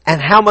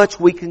and how much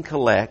we can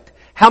collect,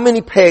 how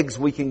many pegs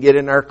we can get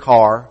in our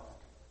car,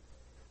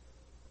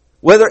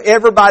 whether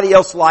everybody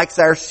else likes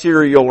our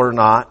cereal or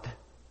not.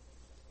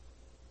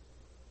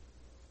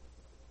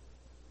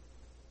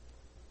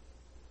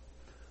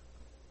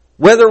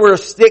 Whether we're a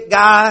stick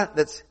guy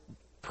that's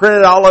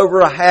printed all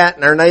over a hat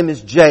and our name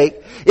is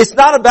Jake. It's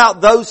not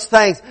about those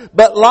things,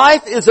 but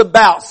life is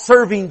about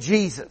serving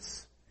Jesus.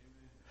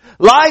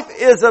 Life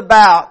is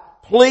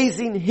about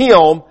pleasing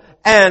Him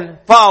and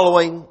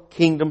following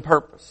kingdom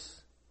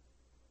purpose.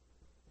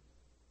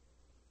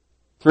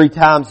 3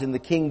 times in the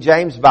King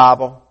James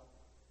Bible,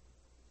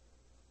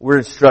 we're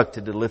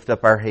instructed to lift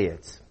up our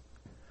heads.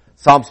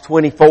 Psalms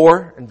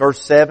 24 and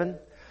verse 7.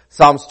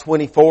 Psalms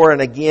 24,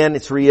 and again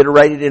it's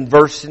reiterated in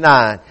verse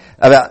 9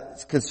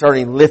 about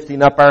concerning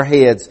lifting up our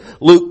heads.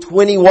 Luke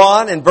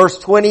 21 and verse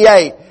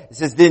 28. It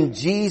says, then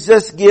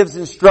Jesus gives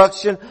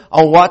instruction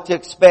on what to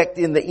expect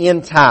in the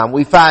end time.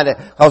 We find it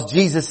because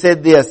Jesus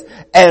said this,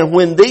 and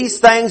when these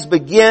things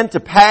begin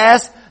to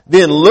pass,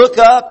 then look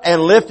up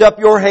and lift up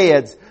your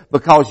heads,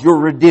 because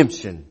your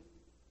redemption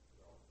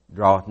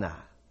draweth nigh.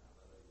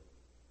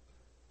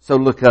 So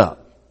look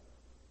up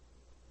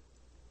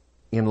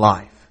in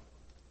life.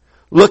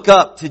 Look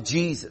up to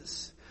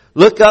Jesus.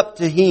 Look up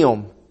to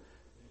Him.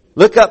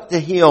 Look up to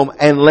Him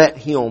and let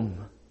Him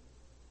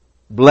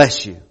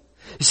bless you.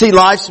 You see,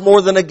 life's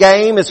more than a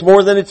game, it's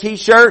more than a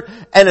t-shirt,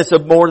 and it's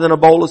more than a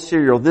bowl of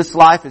cereal. This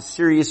life is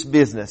serious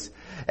business.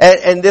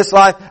 And this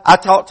life, I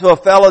talked to a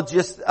fellow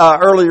just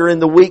earlier in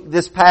the week,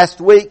 this past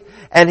week,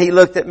 and he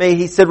looked at me.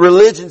 He said,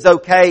 religion's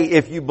okay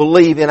if you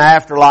believe in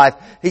afterlife.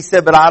 He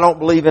said, but I don't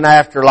believe in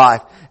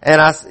afterlife.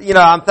 And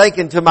I'm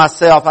thinking to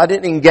myself, I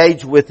didn't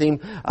engage with him,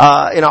 in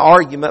an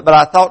argument, but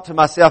I thought to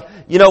myself,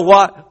 you know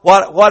what?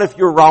 What if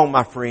you're wrong,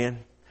 my friend?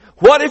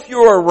 What if you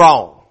are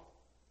wrong?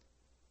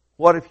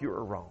 What if you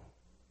are wrong?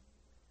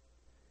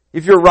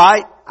 If you're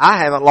right, I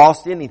haven't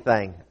lost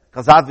anything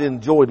because I've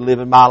enjoyed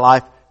living my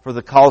life for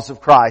the cause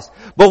of Christ.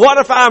 But what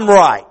if I'm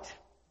right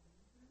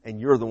and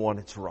you're the one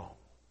that's wrong?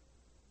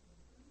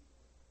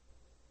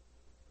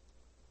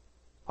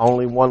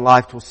 Only one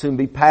life will soon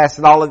be passed,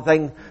 and all of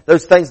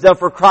those things done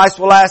for Christ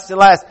will last and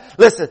last.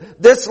 Listen,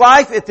 this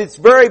life at its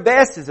very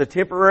best is a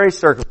temporary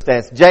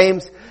circumstance.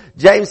 James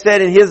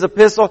said in his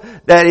epistle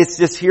that it's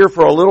just here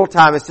for a little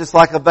time. It's just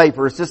like a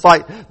vapor. It's just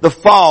like the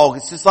fog.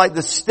 It's just like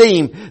the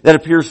steam that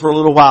appears for a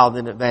little while,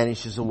 then it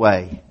vanishes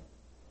away.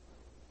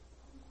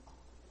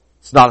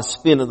 It's not a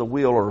spin of the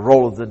wheel or a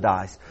roll of the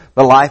dice.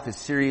 But life is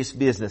serious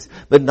business.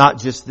 But not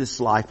just this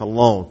life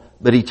alone,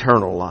 but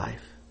eternal life.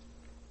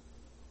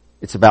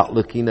 It's about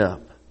looking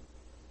up.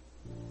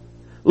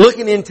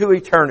 Looking into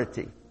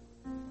eternity.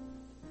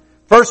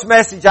 First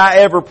message I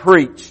ever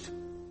preached.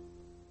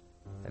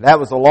 And that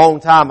was a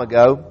long time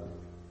ago.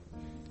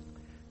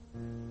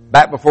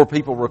 Back before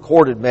people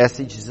recorded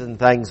messages and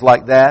things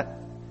like that.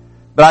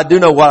 But I do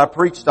know what I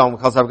preached on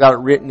because I've got it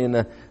written in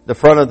the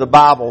front of the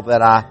Bible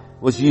that I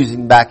was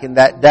using back in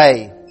that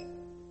day.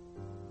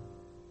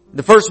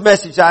 The first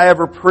message I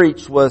ever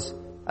preached was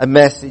a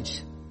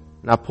message,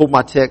 and I pulled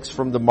my text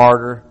from the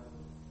martyr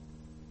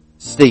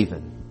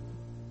Stephen.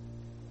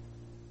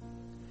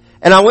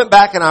 And I went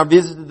back and I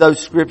visited those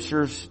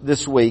scriptures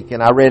this week,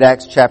 and I read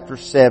Acts chapter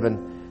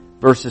 7,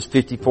 verses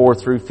 54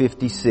 through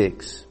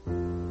 56.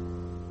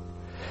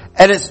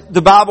 And as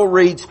the Bible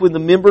reads, when the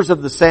members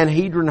of the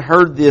Sanhedrin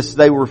heard this,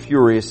 they were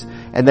furious,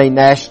 and they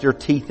gnashed their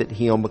teeth at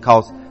him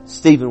because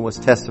Stephen was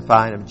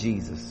testifying of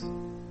Jesus.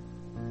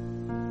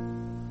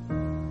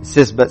 It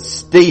says, but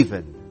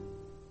Stephen,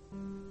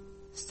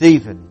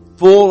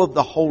 full of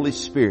the Holy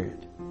Spirit,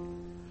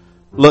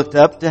 looked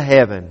up to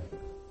heaven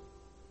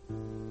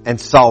and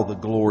saw the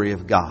glory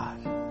of God.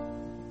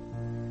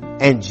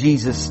 And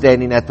Jesus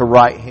standing at the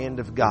right hand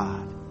of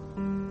God.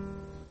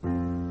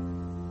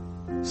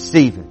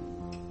 Stephen,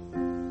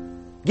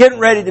 getting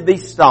ready to be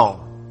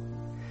stoned.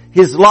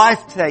 His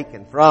life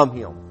taken from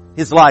him.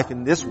 His life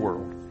in this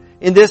world.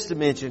 In this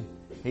dimension,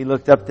 he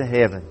looked up to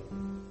heaven.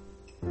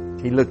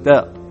 He looked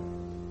up.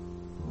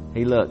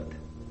 He looked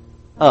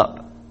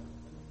up.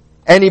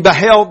 And he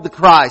beheld the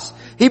Christ.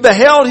 He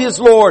beheld his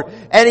Lord.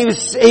 And he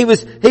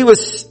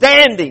was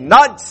standing,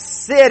 not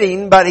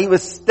sitting, but he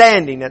was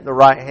standing at the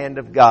right hand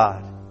of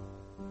God.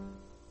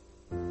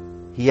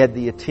 He had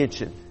the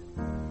attention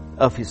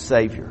of his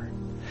Savior.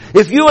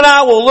 If you and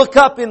I will look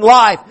up in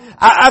life,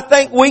 I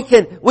think we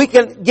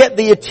can get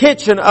the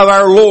attention of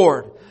our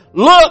Lord.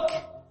 Look,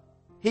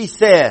 he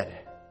said,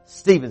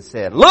 Stephen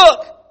said,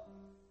 look,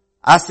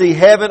 I see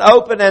heaven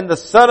open and the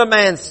Son of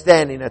Man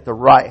standing at the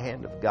right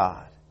hand of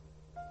God.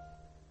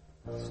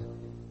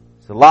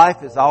 So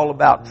life is all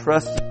about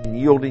trusting and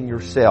yielding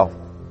yourself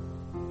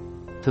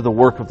to the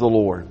work of the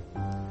Lord.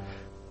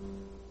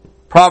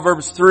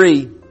 Proverbs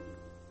 3,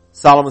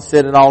 Solomon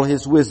said in all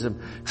his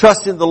wisdom,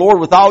 trust in the Lord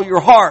with all your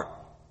heart.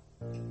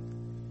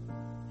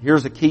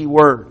 Here's a key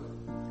word.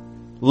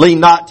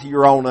 Lean not to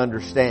your own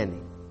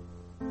understanding.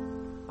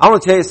 I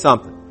want to tell you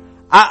something.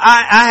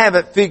 I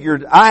haven't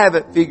figured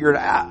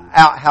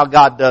out how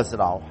God does it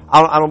all.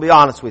 I'm going to be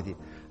honest with you.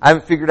 I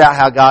haven't figured out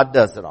how God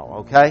does it all,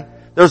 okay?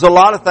 There's a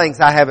lot of things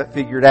I haven't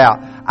figured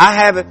out. I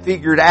haven't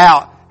figured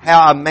out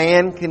how a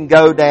man can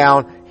go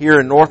down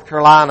here in North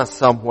Carolina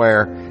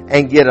somewhere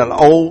and get an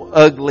old,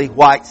 ugly,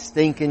 white,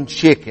 stinking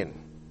chicken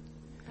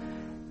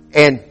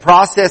and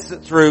process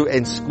it through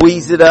and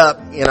squeeze it up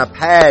in a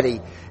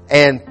patty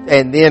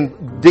and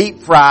then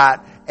deep fry it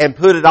and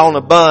put it on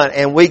a bun,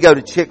 and we go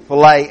to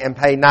Chick-fil-A and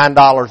pay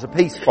 $9 a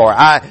piece for it.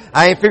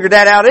 I ain't figured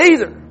that out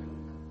either.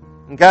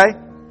 Okay?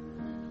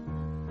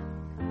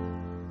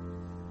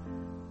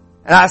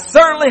 And I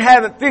certainly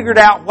haven't figured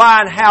out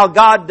why and how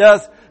God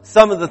does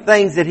some of the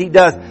things that He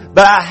does.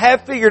 But I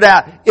have figured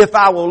out if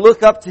I will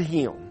look up to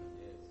Him.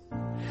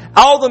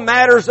 All the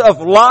matters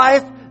of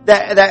life,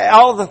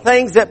 all the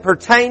things that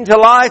pertain to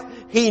life,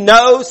 He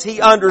knows, He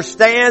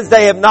understands.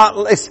 They have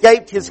not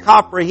escaped His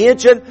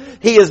comprehension.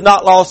 He has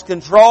not lost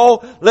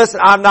control.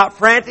 Listen, I'm not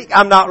frantic.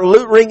 I'm not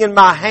wringing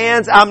my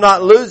hands. I'm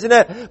not losing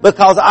it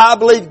because I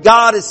believe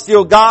God is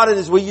still God. And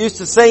as we used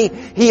to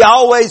sing, He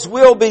always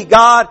will be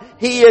God.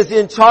 He is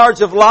in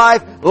charge of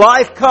life.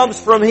 Life comes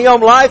from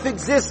Him. Life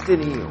exists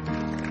in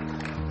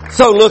Him.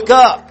 So look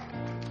up.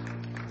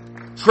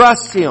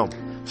 Trust Him.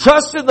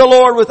 Trust in the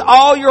Lord with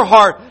all your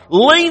heart.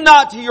 Lean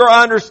not to your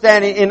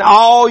understanding. In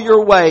all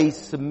your ways,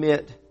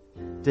 submit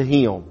to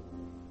Him.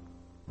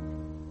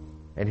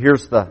 And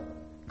here's the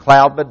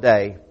cloud by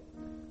day,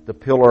 the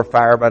pillar of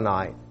fire by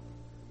night.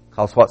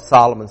 Because what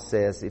Solomon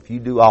says, if you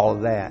do all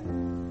of that,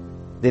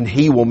 then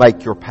He will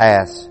make your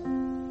paths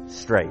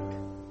straight.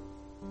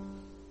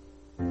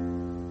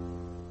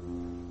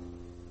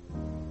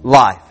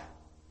 life,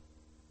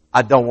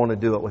 I don't want to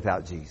do it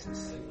without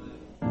Jesus.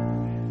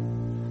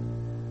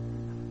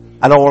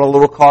 I don't want a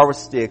little car with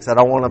sticks. I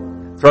don't want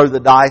to throw the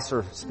dice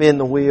or spin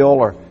the wheel,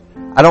 or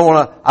I don't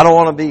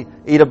want to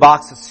eat a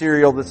box of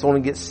cereal that's going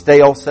to get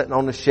stale sitting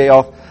on the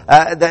shelf.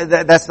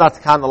 That's not the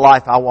kind of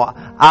life I want.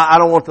 I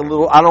don't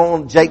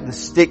want Jake the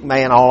Stick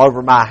Man all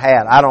over my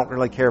hat. I don't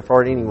really care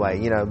for it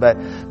anyway,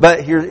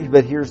 but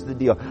here's the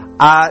deal.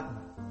 I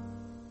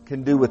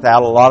can do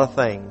without a lot of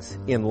things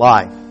in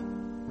life,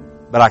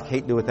 but I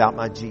can't do without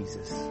my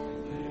Jesus.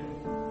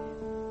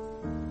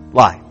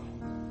 Life.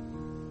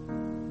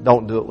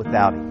 Don't do it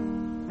without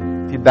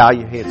Him. If you bow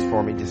your heads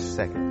for me just a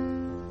second.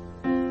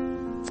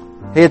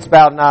 Heads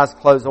bowed and eyes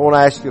closed. I want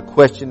to ask you a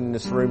question in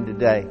this room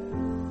today.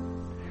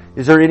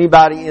 Is there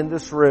anybody in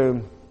this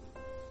room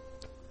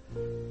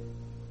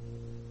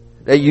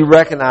that you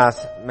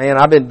recognize, man,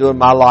 I've been doing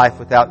my life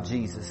without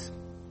Jesus?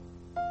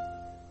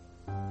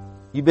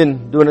 You've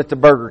been doing it the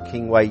Burger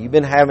King way. You've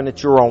been having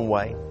it your own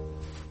way.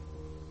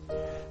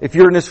 If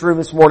you're in this room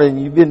this morning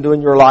and you've been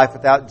doing your life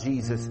without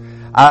Jesus,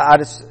 I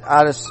just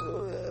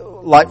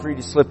like for you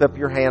to slip up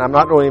your hand. I'm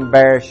not going to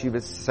embarrass you,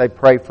 but say,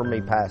 pray for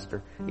me,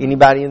 Pastor.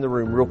 Anybody in the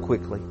room, real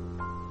quickly.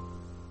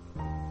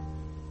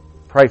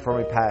 Pray for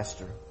me,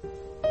 Pastor.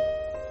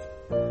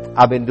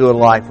 I've been doing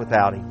life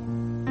without Him.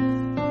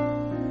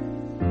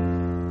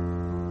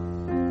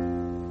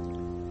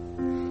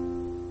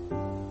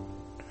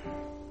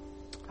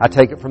 I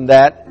take it from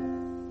that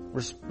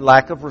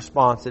lack of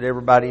response that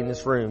everybody in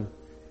this room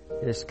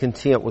is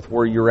content with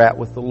where you're at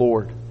with the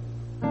Lord.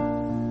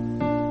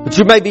 But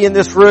you may be in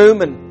this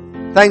room and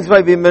things may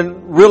have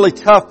been really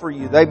tough for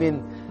you.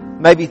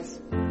 Maybe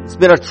it's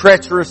been a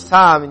treacherous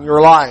time in your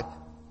life.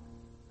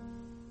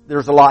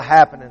 There's a lot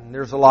happening.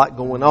 There's a lot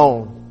going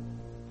on.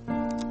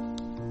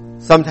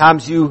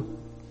 Sometimes you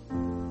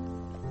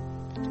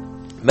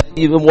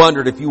maybe even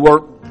wondered if you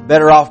weren't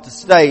better off to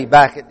stay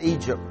back in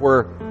Egypt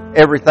where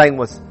everything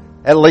was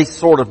at least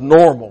sort of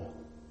normal.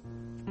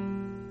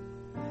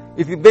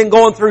 If you've been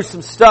going through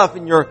some stuff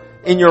in your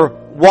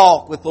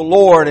walk with the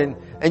Lord and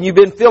you've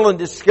been feeling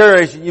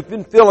discouraged and you've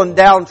been feeling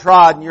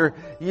downtrodden, you're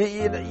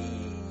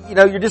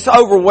just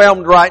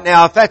overwhelmed right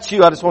now. If that's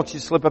you, I just want you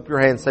to slip up your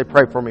hand and say,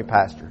 pray for me,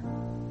 Pastor.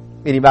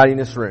 Anybody in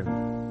this room?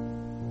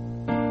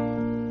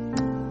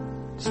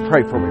 Just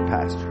pray for me,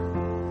 Pastor.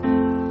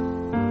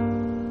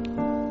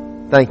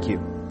 Thank you.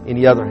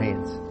 Any other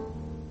hands?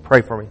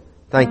 Pray for me.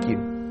 Thank you.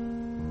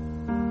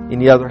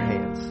 Any other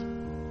hands?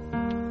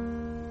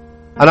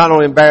 I'm not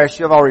going to embarrass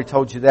you. I've already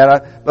told you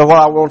that. But what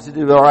I want to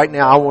do right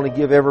now, I want to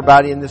give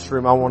everybody in this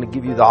room, I want to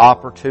give you the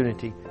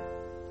opportunity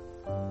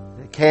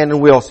that can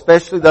and will,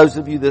 especially those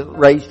of you that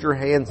raised your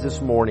hands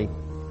this morning.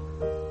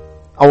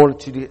 I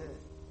want you to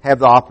have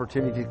the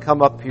opportunity to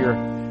come up here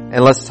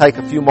and let's take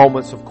a few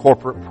moments of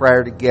corporate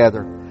prayer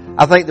together.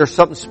 I think there's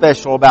something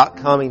special about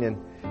coming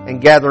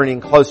and gathering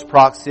in close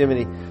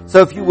proximity. So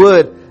if you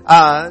would,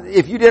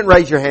 if you didn't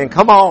raise your hand,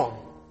 come on.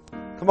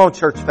 Come on,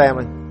 church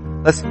family.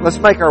 Let's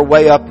make our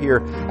way up here.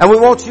 And we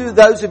want you,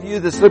 those of you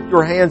that slip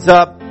your hands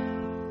up,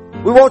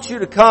 we want you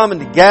to come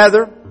and to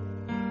gather.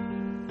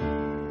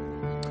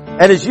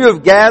 And as you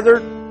have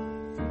gathered,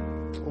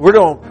 we're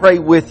going to pray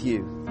with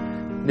you.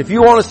 And if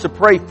you want us to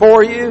pray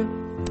for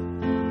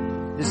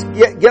you, just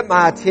get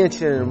my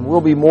attention and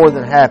we'll be more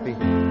than happy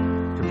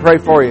to pray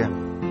for you.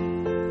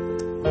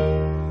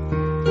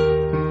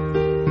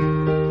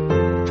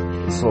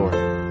 Yes, Lord.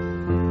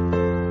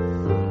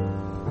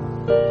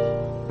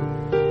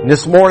 And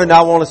this morning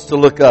I want us to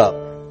look up.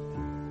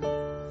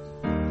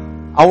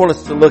 I want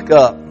us to look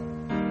up.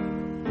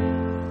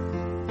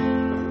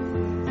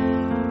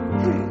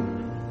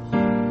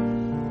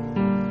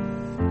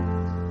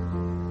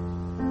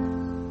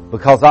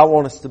 Because I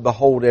want us to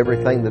behold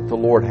everything that the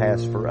Lord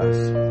has for us.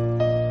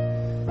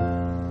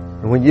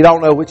 And when you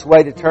don't know which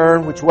way to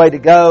turn, which way to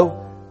go,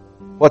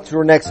 what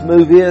your next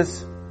move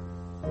is,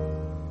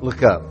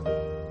 look up.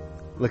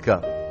 Look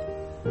up.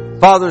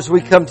 Father, as we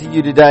come to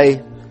you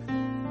today,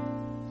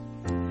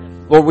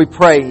 Lord, we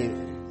pray,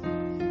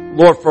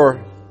 Lord,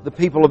 for the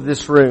people of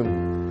this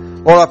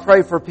room. Lord, I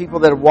pray for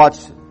people that have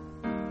watched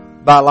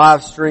by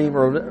live stream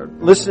or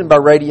listening by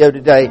radio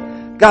today.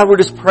 God, we're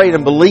just praying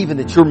and believing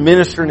that you're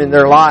ministering in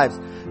their lives.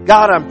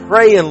 God, I'm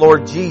praying,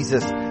 Lord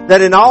Jesus,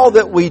 that in all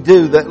that we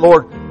do, that,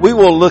 Lord, we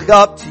will look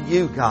up to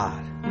you,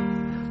 God.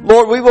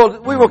 Lord,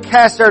 we will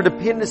cast our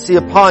dependency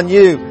upon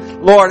you,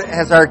 Lord,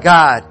 as our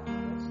guide.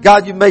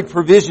 God, you've made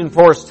provision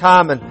for us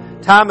time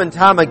and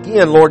time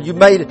again, Lord. You've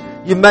made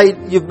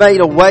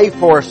a way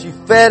for us.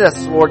 You've fed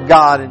us, Lord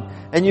God,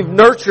 and you've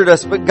nurtured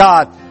us. But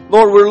God,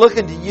 Lord, we're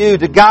looking to you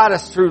to guide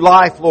us through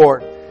life,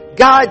 Lord.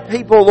 Guide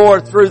people,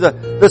 Lord, through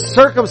the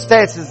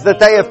circumstances that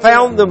they have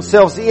found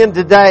themselves in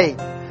today.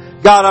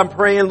 God, I'm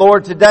praying,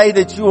 Lord, today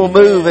that you will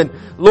move and,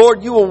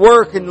 Lord, you will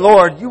work and,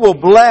 Lord, you will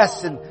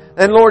bless and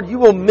Lord, you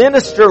will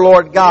minister,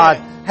 Lord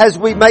God, as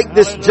we make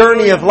this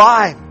journey of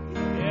life.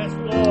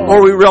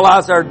 Lord, we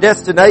realize our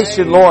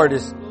destination, Lord,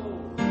 is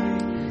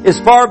is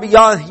far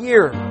beyond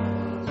here.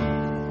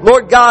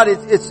 Lord God,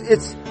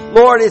 it's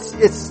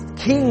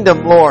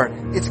kingdom,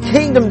 Lord. It's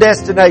kingdom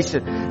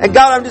destination. And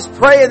God, I'm just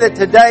praying that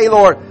today,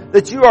 Lord,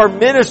 that you are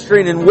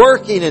ministering and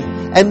working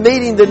and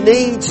meeting the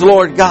needs,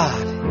 Lord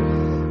God,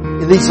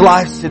 in these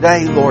lives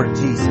today, Lord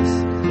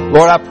Jesus.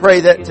 Lord, I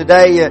pray that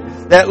today,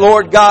 that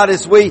Lord God,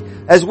 as we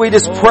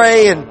just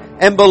pray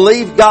and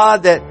believe,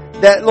 God,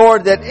 that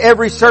Lord, that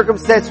every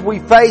circumstance we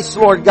face,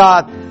 Lord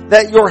God,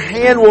 that your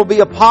hand will be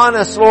upon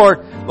us,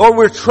 Lord. Lord,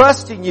 we're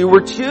trusting you.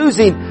 We're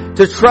choosing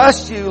to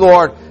trust you,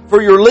 Lord,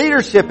 for your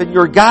leadership and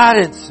your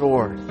guidance,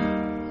 Lord.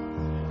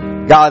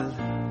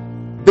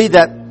 God, be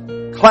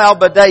that cloud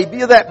by day,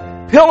 be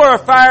that pillar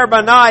of fire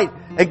by night,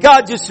 and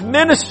God, just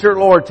minister,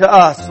 Lord, to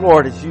us,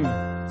 Lord, as you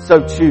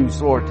so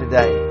choose, Lord,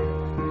 today.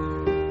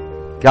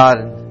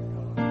 God,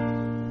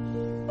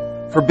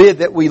 forbid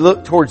that we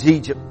look towards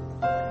Egypt.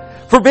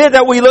 Forbid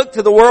that we look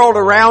to the world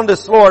around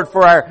us, Lord,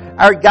 for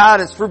our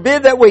guidance.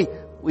 Forbid that we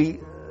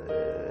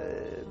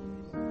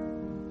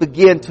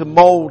begin to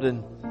mold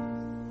and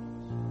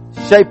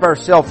shape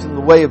ourselves in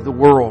the way of the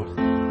world.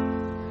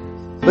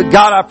 But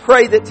God, I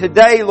pray that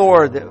today,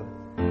 Lord, that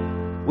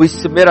we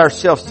submit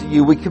ourselves to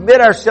you. We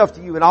commit ourselves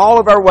to you in all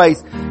of our ways,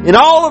 in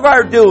all of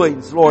our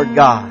doings, Lord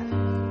God.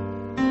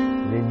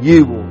 And then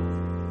you will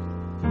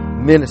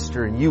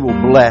minister and you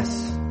will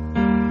bless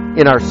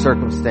in our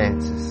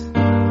circumstances.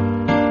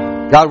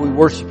 God, we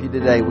worship you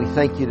today. We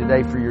thank you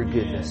today for your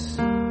goodness.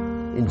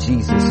 In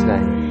Jesus'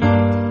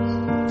 name.